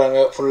படம் பண்ணுறாங்க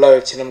ஃபுல்லாக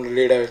வச்சு, நம்மளை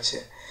லீடாக வச்சு,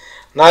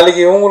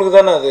 நாளைக்கு இவங்களுக்கு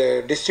தானே அது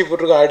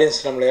டிஸ்ட்ரிபியூட்டருக்கு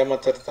ஆடியன்ஸ் நம்மளை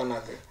ஏமாத்துறது தானே,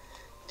 அது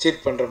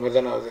சீட் பண்ணுற மாதிரி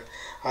தானே ஆகுது.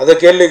 அதை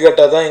கேள்வி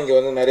கேட்டால் தான் இங்கே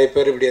வந்து நிறைய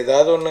பேர் இப்படி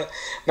ஏதாவது ஒன்று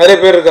நிறைய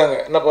பேர் இருக்காங்க,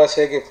 என்னப்பா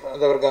சேகி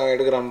அதை இருக்காங்க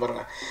எடுக்கிறான்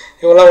பாருங்க,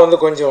 இவெல்லாம் வந்து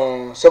கொஞ்சம்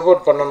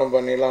சப்போர்ட் பண்ணணும்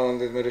பண்ணிலாம்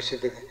வந்து இதுமாதிரி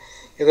விஷயத்துக்கு.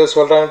 ஏதோ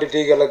சொல்கிறாங்கட்டு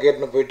டீக்கெல்லாம்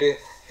கேட்டுன்னு போயிட்டு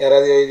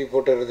யாராவது எழுதி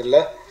போட்டுறதில்ல,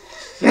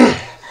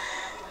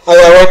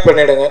 அதை அவாய்ட்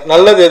பண்ணிவிடுங்க.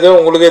 நல்லது எதுவும்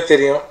உங்களுக்கே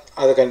தெரியும்,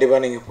 அதை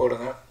கண்டிப்பாக நீங்கள்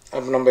போடுங்க.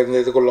 அப்போ நம்ம இந்த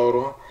இதுக்குள்ளே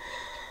வருவோம்.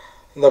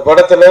 இந்த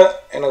படத்தில்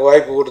எனக்கு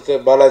வாய்ப்பு கொடுத்த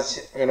பாலாஜி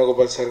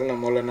வேணுகோபால் சாருக்கு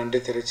நான் முதல்ல நன்றி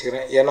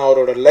தெரிவிச்சுக்கிறேன். ஏன்னா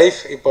அவரோட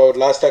லைஃப் இப்போ அவர்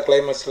லாஸ்ட்டாக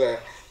கிளைமேக்ஸில்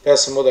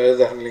பேசும்போது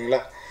எழுதாரு இல்லைங்களா,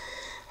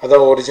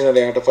 அதான் ஒரிஜினல்.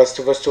 என்கிட்ட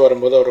ஃபஸ்ட்டு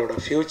வரும்போது அவரோட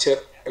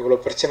ஃப்யூச்சர் இவ்வளோ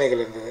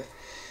பிரச்சனைகள் இருந்தது.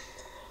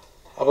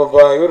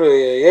 அப்போ இவர்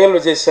ஏஎல்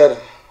விஜய் சார்,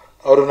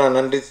 அவருக்கு நான்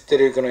நன்றி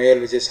தெரிவிக்கணும்,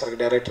 ஏஎல் விஜய்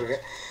சாருக்கு டைரக்டருக்கு.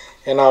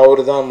 ஏன்னா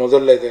அவர் தான்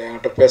முதல்ல இது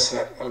என்கிட்ட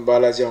பேசினார்.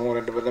 பாலாஜி அவங்க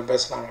 2 பேர் தான்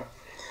பேசினாங்க.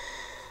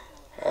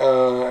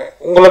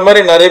 உங்களை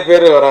மாதிரி நிறைய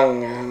பேர்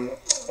வராங்க,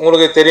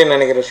 உங்களுக்கு தெரியும்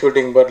நினைக்கிறேன்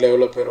ஷூட்டிங் பார்ட்டில்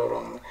எவ்வளோ பேர்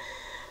வருவாங்க.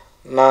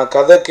 நான்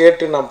கதை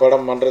கேட்டு நான்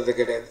படம் பண்ணுறது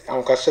கிடையாது,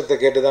 அவன் கஷ்டத்தை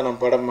கேட்டு தான்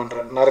நான் படம்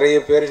பண்ணுறேன். நிறைய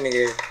பேர்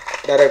இன்றைக்கி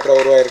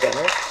டைரக்டராக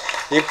உருவாயிருக்காங்க,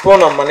 இப்போ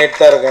நான் பண்ணிட்டு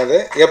தான் இருக்கேன். அது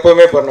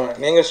எப்போவுமே பண்ணுவேன்,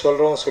 நீங்கள்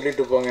சொல்கிறவங்க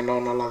சொல்லிட்டு போங்க, என்ன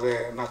ஒன்றாலும் அது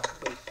நான்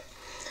கற்றுக்கிட்டேன்.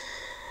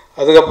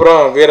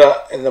 அதுக்கப்புறம் வீரா,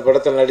 இந்த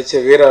படத்தில்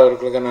நடித்த வீரா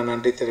அவர்களுக்கு நான்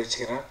நன்றி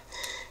தெரிவிச்சுக்கிறேன்.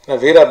 ஏன்னா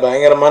வீரா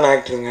பயங்கரமான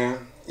ஆக்டருங்க.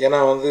 ஏன்னா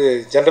வந்து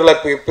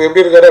ஜென்ரலாக இப்போ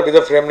எப்படி இருக்காரு அப்படி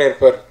தான் ஃப்ரேம்லேயே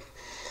இருப்பார்.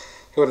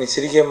 இப்போ நீ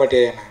சிரிக்க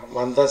மாட்டியா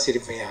வந்தால்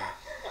சிரிப்பையா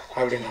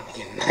அப்படின்னு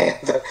நமக்கு என்ன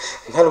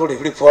இருந்தாலும் கூட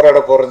இப்படி போராட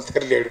போகிறோன்னு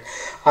தெரியல.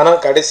 ஆனால்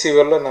கடைசி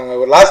வரல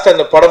நாங்கள் லாஸ்ட்டு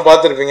அந்த படம்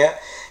பார்த்துருப்பீங்க,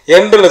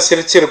 எண்டில்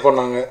சிரிச்சிருப்போம்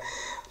நாங்கள்.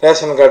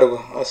 ரேஷன் கார்டு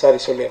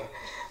சொல்லிடுறேன்,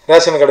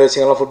 ரேஷன் கார்டு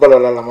வச்சுக்கலாம் ஃபுட்பால்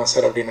விளாட்லாமா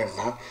சார் அப்படின்னு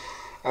இருந்தான்.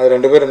 அது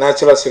 2 பேரும்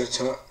நேச்சுரலாக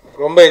சிரித்தோம்,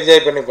 ரொம்ப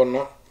என்ஜாய் பண்ணி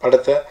பண்ணோம்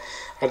படத்தை.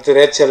 அடுத்து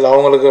ரேச்சல்,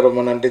 அவங்களுக்கு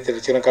ரொம்ப நன்றி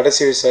தெரிவிச்சுக்கிறேன்.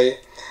 கடைசி விவசாயி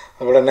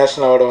அதோட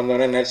நேஷ்னல் அவார்டு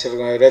வந்தோடனே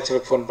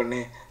ரேச்சலுக்கு ஃபோன்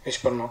பண்ணி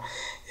விஷ் பண்ணோம்.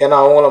 ஏன்னா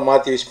அவங்கள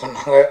மாற்றி விஷ்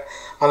பண்ணாங்க.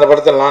 அந்த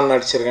படத்தில் நான்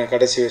நடிச்சிருக்கேன்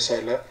கடைசி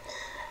விவசாயியில்.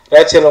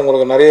 ரேச்சல்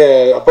உங்களுக்கு நிறைய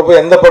அப்பப்போ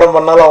எந்த படம்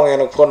பண்ணாலும் அவங்க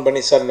எனக்கு ஃபோன்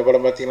பண்ணி சார் இந்த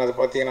படம் பார்த்தீங்கன்னா அது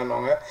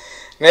பார்த்தீங்கன்னாங்க.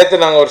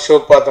 நேற்று நாங்கள் ஒரு ஷோ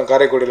பார்த்தோம்,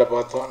 காரைக்குடியில்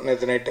பார்த்தோம்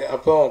நேற்று நைட்டு.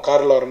 அப்போ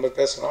காரில் வரும்போது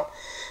பேசுகிறோம்,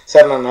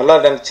 சார் நான் நல்லா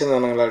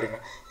நடிச்சிருந்தானுங்களா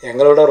அப்படின்னு.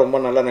 எங்களோட ரொம்ப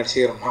நல்லா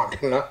நடிச்சிக்கிறோமா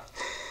அப்படின்னா.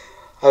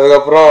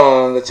 அதுக்கப்புறம்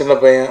இந்த சின்ன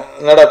பையன்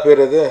என்னடா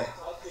பேர் இது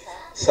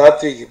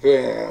சாத்விக்,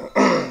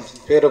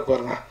 பேரை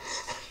பாருங்க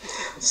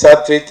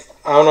சாத்விக்,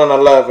 அவனும்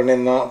நல்லா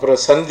பண்ணியிருந்தான். அப்புறம்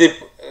சந்தீப்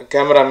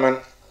கேமராமேன்,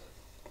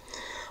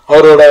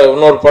 அவரோட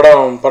இன்னொரு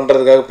படம்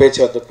பண்ணுறதுக்காக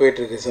பேச்சுவார்த்தை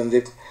போயிட்டுருக்கு.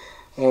 சந்தீப்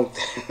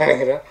உங்களுக்கு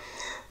நினைக்கிறேன்,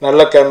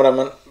 நல்ல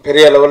கேமராமேன்,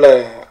 பெரிய லெவலில்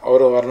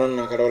அவரும் வரணும்னு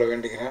நான் கடவுளை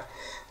வேண்டிக்கிறேன்.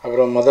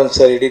 அப்புறம் மதன்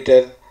சார்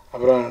எடிட்டர்,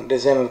 அப்புறம்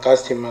டிசைனர்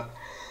காஸ்டியூமர்,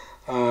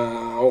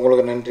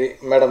 அவங்களுக்கு நன்றி.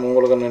 மேடம்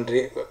உங்களுக்கு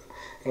நன்றி.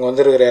 இங்கே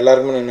வந்திருக்கிற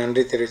எல்லாருக்குமே நான்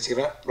நன்றி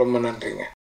தெரிவிச்சுக்கிறேன். ரொம்ப நன்றிங்க.